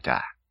จงเลยจ้ะ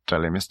จะ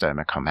เลยมิสเตอร์แม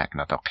คคอมแมกน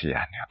ะตอกเขีย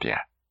นเนี่ยเดีย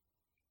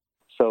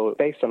So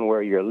based on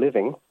where you're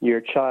living,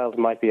 your child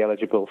might be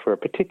eligible for a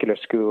particular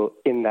school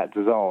in that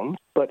zone.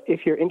 But if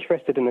you're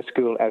interested in a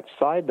school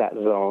outside that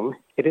zone,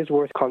 it is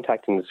worth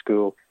contacting the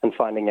school and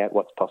finding out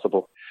what's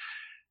possible.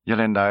 ยัง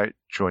เล่นได้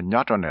ชวนย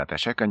อดตัวเนี่ยแต่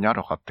ใช้ก็ยอด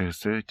เขาตื้อ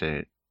ซื้อจะ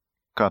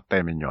ก็เต็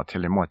มอยู่ที่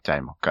เลยมั่วใจ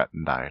หมดเกิด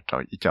ได้โด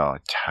ยอีจะ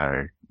ใช้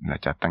น่า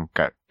จะตั้งเ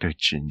กิดด้วย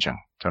จริงจัง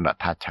จน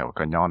ถ้าเฉา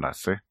ก็ย้อนน่ะ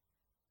ซื้อ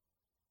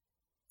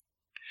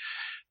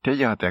ที่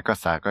ยอแต่ก็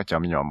สายก็จะ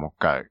มีอยู่หมด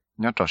เกิด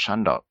ย้อนตัวฉัน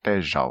ดอกแต่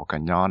เราก็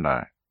ย้อนน่ะ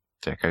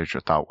จะก็จุ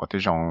ดเอาว่าที่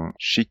จง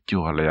ชิดอ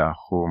ยู่เลย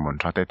หูมัน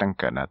ชอบได้ตั้งเ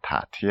กิดน่ะถ้า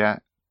เทีย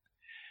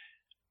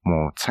ห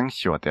มู่ชั้น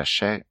ชัวแต่เ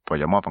ช่พอ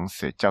จะมอบบัง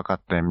สือเจ้าก็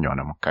เต็มอยู่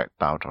น่ะหมดเกิด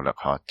เตาตัวแล้วเ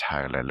ขาใช้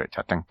เลยจ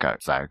ะตั้งเกิด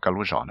สายก็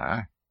รู้จอนะ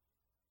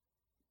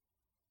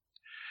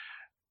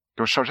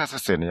ตัวโซเชียล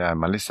สื่อเนี่ย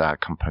มาลิซา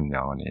คัมพานี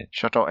นี่ช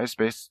อบตัว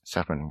SBS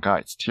 7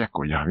 Guides ที่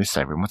กูอยากวิสั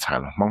ยวิมุตติ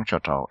มองชอ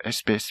บตัว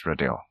SBS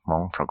Radio มอ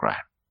งโปรแกร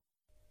ม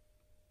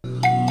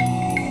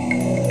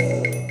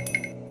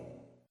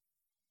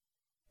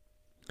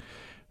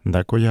แต่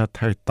กูอยากใ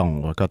ห้ตรง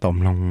ว่าก็ต้อง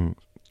ลง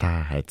ตา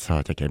ให้ซอ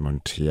จะเก็บมัน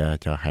เทีย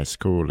จะไฮส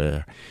คูลเลย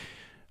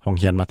ห้อง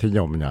เรียนมัธย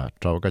มเนี่ย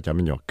เราก็จะไ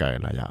ม่หยกเกย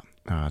เลย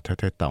เ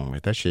ท่ตรง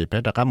แต่ชีพ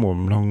แต่ก็มุม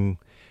ลง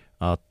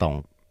ตรง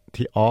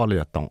ที่อ้อเลย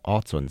ตรงอ้อ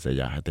ส่วนเสี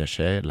ยให้แต่เ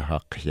ช่แล้วเขา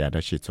เขียนได้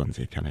ชีส่วนเ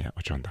สียแค่ไหนอ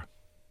าจารย์ต่อ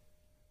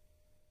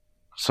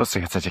สุดท้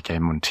ายจะเก็บ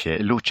มันเทีย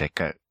รู้ใจเ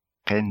กิด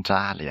เกณฑ์จ้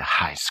าเลยไฮ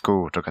สคู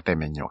ลตัวก็เต็มเ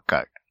ป็นหยกเ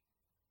กิด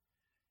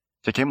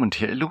จะเก็บมันเ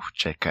ทียรู้ใ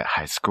จเกิดไฮ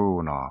สคูล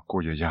เนาะกู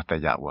อยู่ยากแต่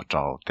อยากว่าเร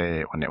าแต่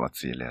วันนี้ว่า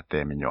จีเลยแต่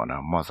เป็นหยกเนา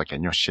ะมอสเก็ต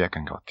หยกเชี่ยกั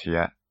นก็เทีย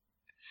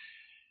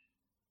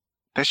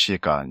แต่ชี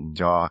ก่อน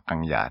ยอกัน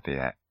ยา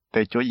แต่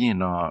จุดนี้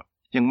เนาะ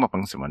ยังไม่เป็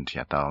นสิ่งมันเที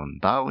ยตอน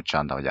ดาวจั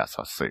นดาวยาส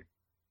อสึ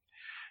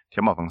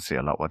ที่มอบังเสีย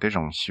เราว่าที่จ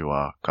งชัว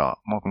ก็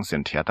มอบังเสีย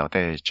ที่เราไ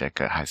ด้เจอเ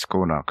กิดไฮสคู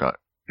ลเนาะก็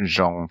จ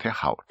งที่เ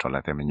ขาตัวละ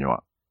แต่ไม่ยัว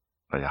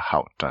เราจะเขา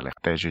ตัวละ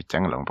แต่จุดจั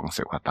งหลงบังเ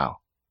สียกว่าเตา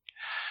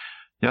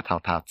ยอดเท่า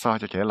ทัดซ้อ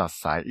จะเกี่ยวกับ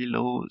สายอี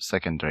ลู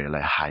secondary เล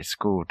ยไฮส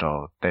คูลตัว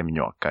เต็ม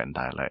ยัวเกินไ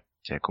ด้เลย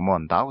เจ้ากุมา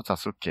รดาวจะ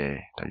สุดเกย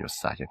แต่ยุ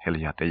สายจะเที่ย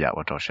วแต่อยาก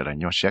ว่าตัวเชื่อ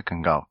ยัวเชื่อกัน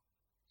เก่า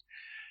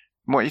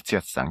มั่วอีเจีย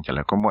สังจะเล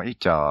ยก็มั่วอี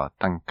จะ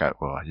ตั้งเกิด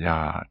ว่าอย่า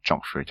จง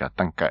ฝืนจะ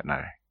ตั้งเกิดหน่อ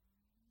ย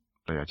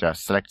หรือจะ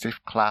selective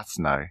class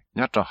หน่อยย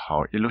อดจะเขา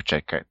อีลูใจ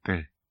เกิดตื้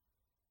อ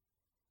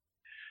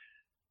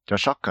จะ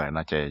ช็อกเกิดน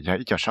ะเจอย่า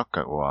อีจะช็อกเ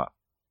กิดว่า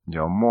อ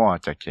ย่ามั่ว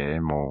จะเกี่ย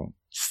มู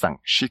สั่ง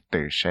ชิด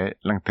ตื้อเช่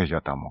ลังตื้อจะ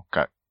ต่อมูเ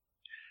กิด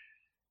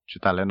จุด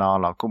แต่ละนอ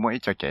เราก็มั่วอี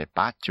จะเกี่ย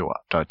ป้าจั่ว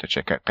เราจะเ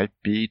ช็คไอ้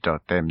ปีเรา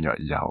เต็มหยด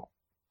ยาว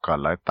ก่อน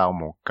เลยเต้า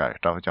มูเกิด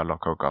เราจะ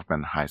local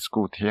government high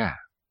school เทีย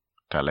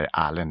trả lời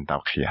Allen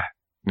tàu kia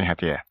nè hả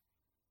tiệt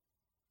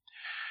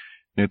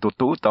nếu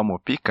tú tao một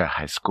biết cả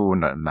high school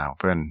nợ nào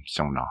bên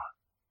trong nó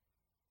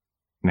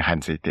nè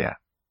hành gì tiệt.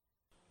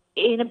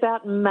 In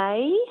about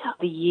May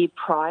the year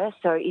prior,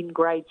 so in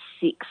grade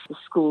 6, the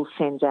school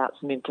sends out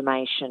some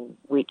information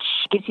which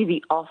gives you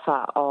the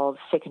offer of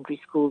secondary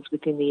schools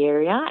within the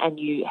area and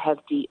you have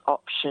the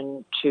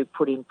option to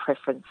put in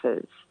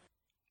preferences.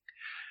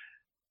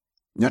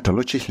 Nhớ trong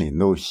lúc chỉ là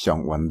nô xong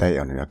vấn đề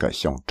ở nơi cái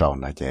xong trâu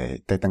này vậy,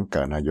 tới tăng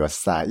cỡ nó vừa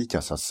xa ít cho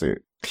sự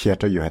khi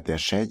cho vừa để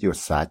sẽ vừa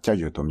xa cho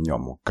vừa tụm nhỏ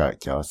một cỡ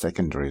cho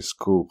secondary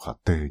school họ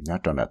từ nhớ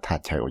trong là thay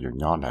chạy ở vừa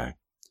nhỏ này.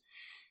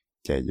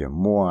 Chạy vừa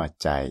mua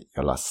chạy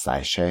vừa là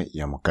xài xe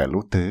vừa một cái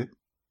lú thứ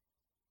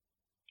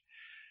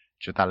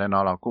chúng ta lên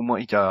nó là cũng mua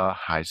ít cho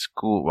high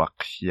school hoặc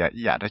khi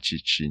ý đã chỉ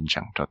chính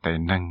chẳng cho tay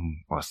nâng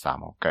và xả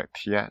một cái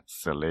thiết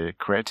xử lý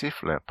creative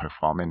là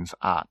performance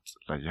arts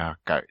là do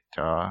cái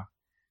cho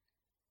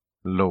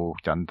lù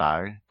chân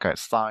tới cái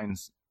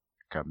science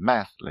cái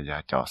math là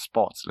do cho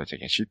sports là cho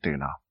cái trí từ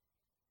nó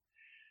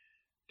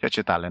thế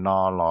chúng ta lên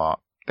nó là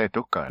tay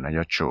tú cỡ là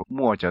do chủ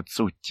mua cho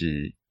chủ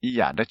chỉ ý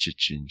đã chỉ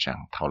chính chẳng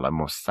thầu lại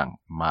một sản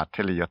mà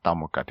thế là do tao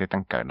một cái thế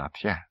tăng cỡ nó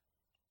thế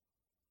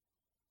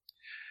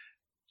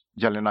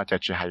giờ lên nó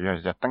chỉ hay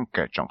giờ tăng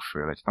cỡ trong phủ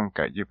là tăng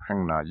cỡ giúp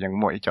hơn nó nhưng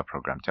mỗi cho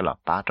program cho là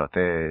ba trò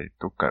thế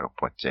tú cỡ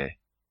bộ chế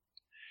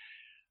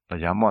là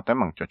giờ mỗi tới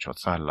mong cho chốt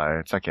sai lại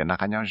cho cái nó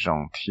cái nhau rong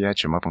thì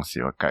chỉ mới bằng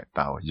xíu cỡ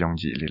tàu dùng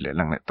gì lì lệ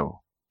lần lại tụ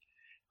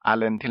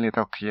Allen thì lấy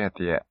tàu kia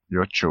thì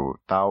有主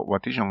到我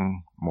这种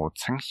冇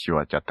成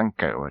熟就tăng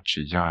cỡ我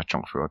只要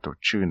trong phủ tụ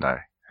chữ này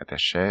hay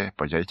là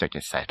bây giờ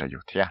cái sai đó 有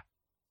天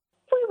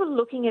We were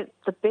looking at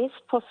the best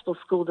possible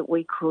school that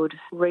we could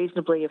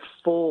reasonably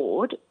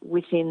afford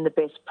within the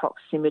best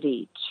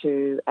proximity to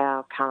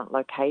our current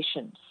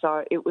location. So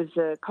it was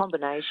a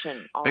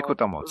combination of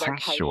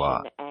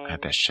location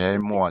and sẽ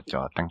mua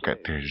cho tăng cỡ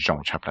từ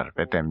rộng chập là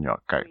bé tem nhỏ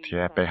cỡ thì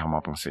bé không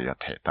có bằng sự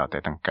thể tạo để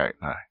tăng cỡ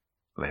này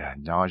là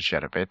nhỏ giờ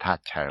bé thắt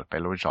chạy bé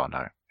lối rõ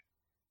này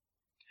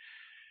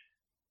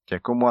chỉ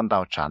cũng muốn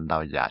đào tràn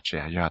đào giả chỉ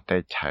là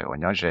để chạy và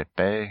nhỏ giờ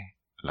bé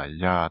là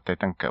do tới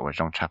tăng cỡ và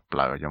trong chập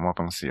lại giống như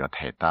bằng sự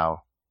thể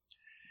tạo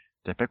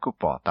để bé cũng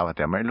bỏ tao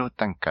để mấy lúc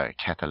tăng cỡ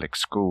Catholic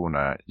school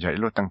nữa giờ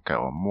lúc tăng cỡ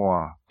mua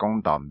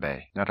công đoàn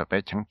về nhớ là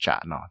bé chẳng trả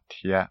nó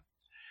thì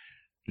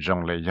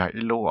dùng lấy giờ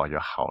lúc ở giờ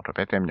hậu rồi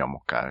bé thêm nhỏ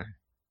một cỡ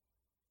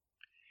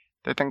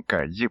tới tăng cỡ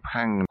giúp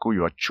hàng cú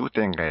yo chú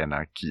tên ngày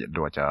là kỳ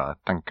đùa cho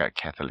tăng cỡ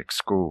Catholic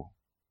school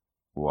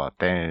và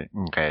tên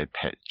ngày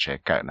thể chế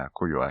cỡ là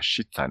cú yo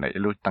shit tại này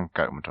lúc tăng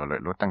cỡ một rồi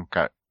lúc tăng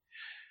cỡ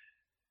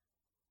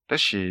đó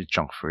là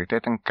trong phủ tế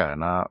tăng cỡ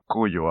nó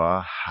cú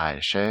yo hay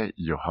sẽ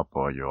yo học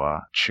bộ yo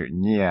chữ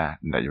nhia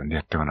để yo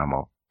nhiệt độ nó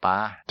một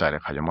ba tại là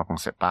phải yo một công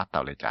sự ba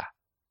tàu lấy trả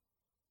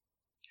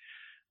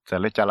giờ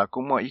lấy trả là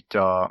cũng mua ít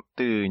cho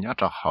từ nhớ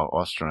cho học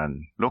Australian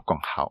lúc còn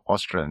học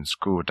Australian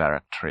School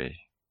Directory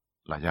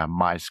là do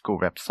My School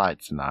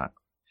website nó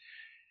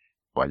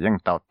và những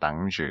tàu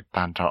tăng dự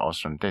tan cho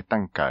Australian tế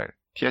tăng cỡ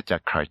thiết cho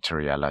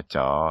criteria là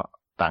cho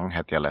tăng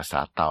hệ tiêu là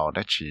xã tàu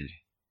đó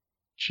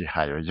chỉ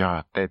hay ở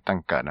do tế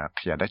tăng cỡ nó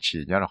khi đó chỉ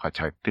nhớ là họ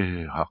chơi từ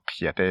hoặc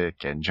khi tế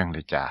kiện dân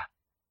lấy trả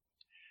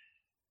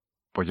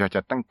bây giờ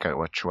cho tăng cỡ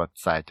và chuột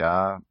xài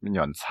cho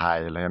nhọn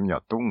xài là em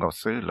nhọn tung đầu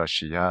xứ là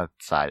chỉ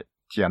xài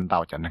chiến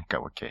đấu cho nâng cỡ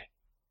ok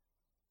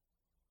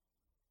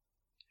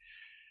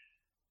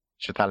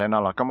chúng ta lên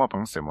nó là có một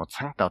bằng sự một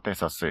sáng tạo tế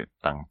sự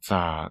tăng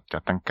cho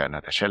tăng cỡ nó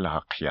sẽ là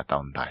họ khi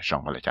tạo đại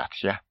rộng và lấy trả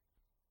thiết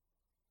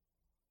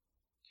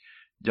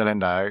giờ lên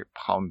đấy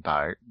phong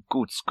đại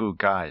good school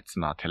guides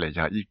nó thì là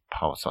giờ ít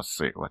phao sở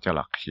sự và cho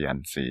là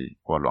khiển gì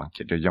và luận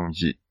chỉ được dùng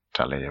gì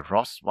trả lời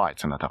Ross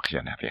White nó thực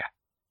hiện này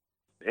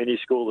Any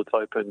school that's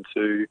open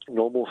to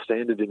normal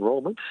standard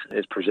enrolment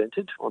is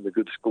presented on the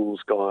Good Schools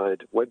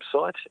Guide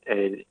website,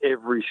 and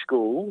every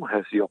school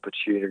has the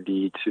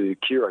opportunity to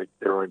curate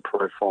their own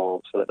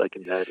profile so that they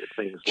can add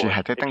things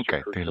like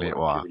extracurricular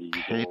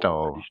activities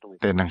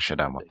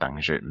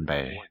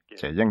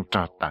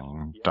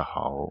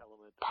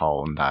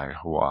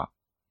or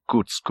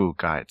Good School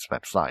Guides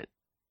website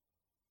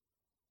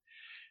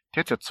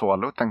thếจะชัว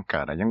รู้ตั้งแต่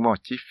ยังว่า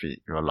จีฟี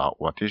ว่าเรา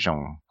ว่าที่จง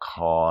ค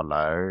อแ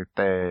ล้วแ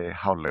ต่เ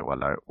ขาเลยว่า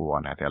เราอ้วน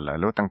นะแต่เรา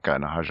รู้ตั้งแต่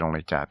เขาจงเล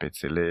ยจ่ายไป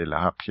สิเลยแล้ว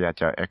เขาเขียน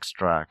จะ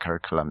extra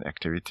curriculum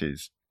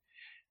activities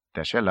แ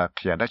ต่เชื่อเราเ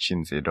ขียนได้ชิน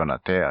สิโดน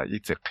แต่อี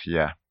กจะเขี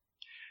ยน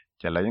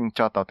จะเรายัง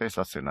จ่อต่อแต่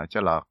สักนะจะ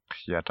เราเ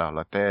ขียนเร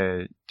าแต่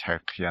ใช้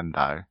เขียนไ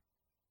ด้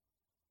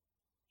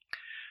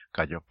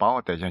ก็อยู่เป้า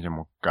แต่ยังจะ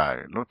มุกเกิด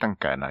รู้ตั้ง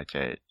แต่นะจ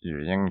ะอยู่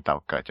ยังต่อ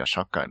เกิดจะ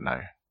ช็อกเกิดนะ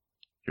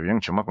อยู่ยัง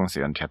ชั่วโมง公司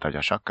人贴到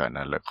就少个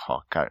呢，力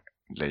學個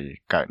嚟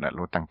個呢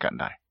攞登緊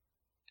來。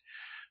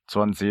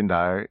總之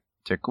呢，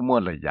這個麼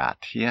嚟也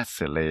貼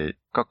是嚟，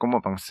個個麼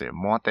公司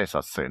麼得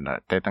實事呢，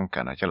得登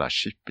緊呢就來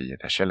識別，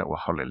但是呢我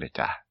後來嚟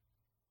咋，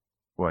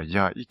我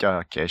要一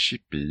個給識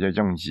別要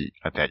容易，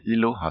但一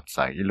路學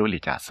習一路嚟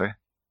咋是。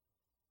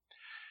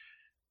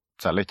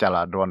這裡就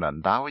來多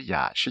人到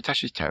也，是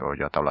我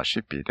要到了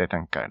識別得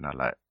登緊呢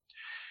來。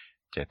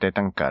chỉ tê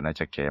tăng cỡ nó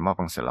chỉ kể mà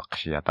bằng sự lọc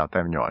khi tao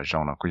tem nhỏ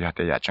rong nó cũng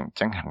tê chẳng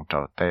chẳng hàng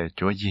trâu tê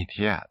chúa gì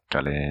thế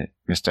trở lại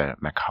Mr.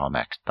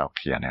 McCormack tao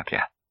kia nè thế.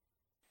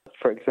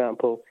 For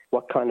example,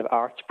 what kind of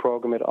arts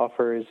program it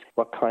offers,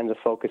 what kind of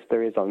focus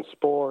there is on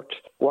sport,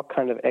 what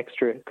kind of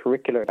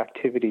extracurricular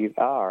activities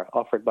are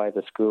offered by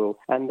the school,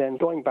 and then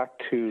going back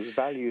to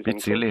values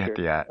and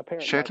culture.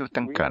 Sẽ tu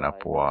tăng cỡ nó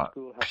của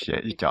khi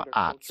cho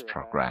arts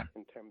program.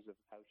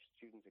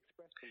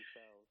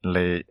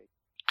 Lệ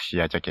khi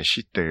cho cái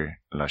sĩ tử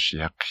là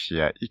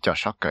khi cho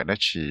sóc cỡ đó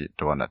chỉ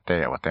đồ nó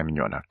tê và tem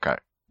nhỏ nó cỡ,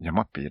 nhưng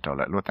mà bị đồ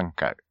lại luôn tăng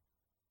cỡ.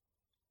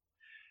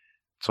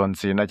 Chuẩn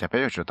gì nó chỉ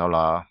phải chủ tao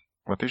là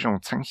我对用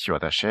成熟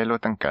的水路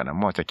等个呢，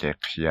莫就给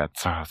去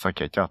做，所以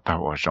叫到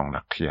我用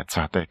了去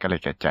做对个那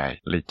个在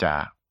里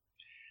家，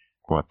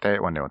我对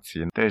我牛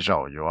钱对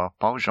肉药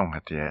包容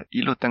的，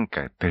一路等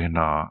个对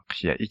呢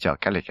去一叫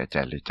个那个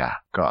在里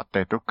家，个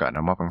对都个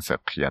呢莫本事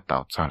去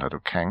到做了都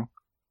看，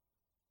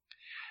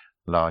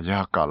了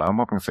要个了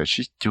莫本事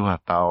去做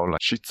到了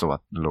去做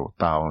路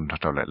到那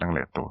到来冷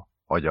了多，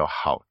我要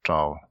好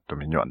招都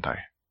没用的。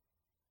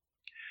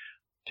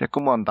ที่กู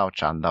มองดาว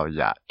จันดาว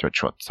ยาจะช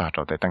ดซาเร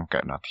าได้ตั้งเกิ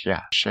ดนะที่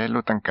เชลู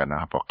ตั้งเกิดนะ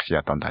บอกขี้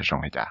ตอนได้จง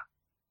ให้จ้า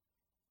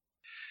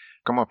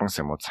ก็มาเป็น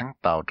สิ่งหมดทั้ง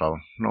ดาวเรา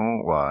โน้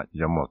ว่า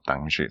ยังหมดตั้ง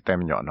ชื่อเต็ม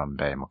หยอดนำไ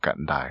ปหมดกัน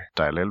ได้แ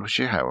ต่เลยรู้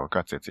ชื่อเหรอก็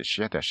จะเ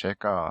ชื่อแต่เชื่อ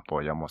ก็ป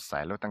ยังหมดสา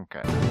ยลูตั้งเ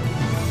กิด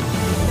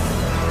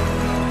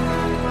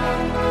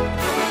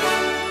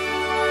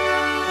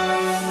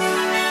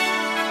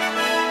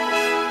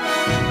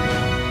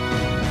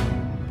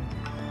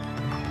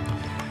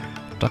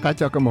ตะกาเ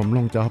จ้าก็หม่อมล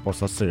งเจ้าป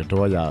สสื่อตั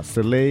วอย่า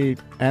ซิลี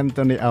แอนโท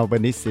นีอัลเบ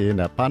นิซีเ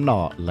นี่ยป้าหนอ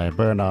ไลเบ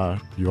อร์นา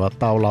อยู่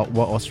เตาเรา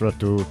ว่าออสเตร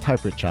เลียไทย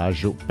ประชา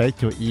จุไป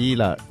จุอี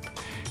ละ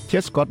เทีย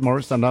สกอตมอ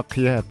ริสันนักเ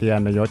ขียนเตียน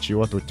นายกชี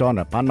วตุจอเ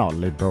นี่ยป้าหนอ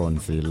เลบรอน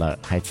ซีละ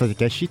ให้สักแ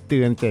กชิเตื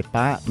อนแก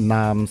ป้าน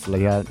ามสเล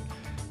ย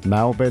เม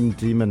ลเบิร์น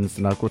ดีมอนส์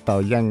นะกูเตา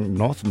ยัง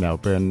นอร์ทเมล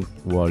เบิร์น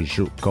ว่า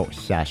จุก็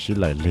ชาชิ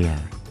เลยเลีย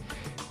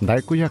ได้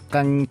กูอยาก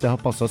กังเจ้า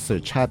ปสสื่อ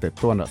ชาติ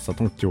ตัวเนี่ยสะ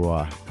ท้องจัว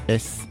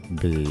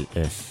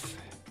SBS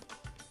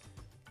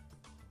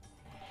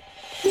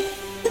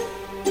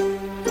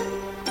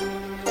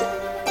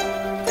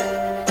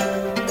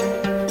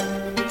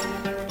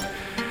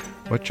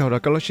ว่าเจ้าเรา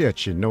ก็รู้เชื่อ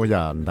ชินโนย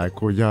านได้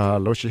กูยา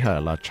รู้เชื่อ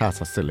ละชาติ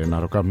สิเลนะ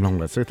เรากำลังเ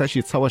ลยซื้อถ้าชิ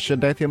ดสวัสดี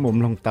ได้ที่มุม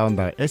ลงตาวน์ไ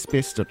ด้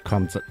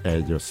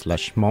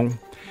sbs.com.au/mong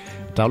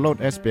ดาวน์โหลด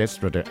SBS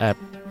Radio App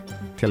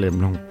ที่เล่ม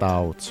ลงตา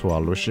วชัว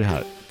รู้เชื่อ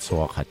ชั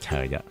วขัดเช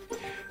ย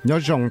ย้อ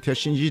นยงที่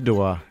ชินยีดั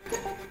ว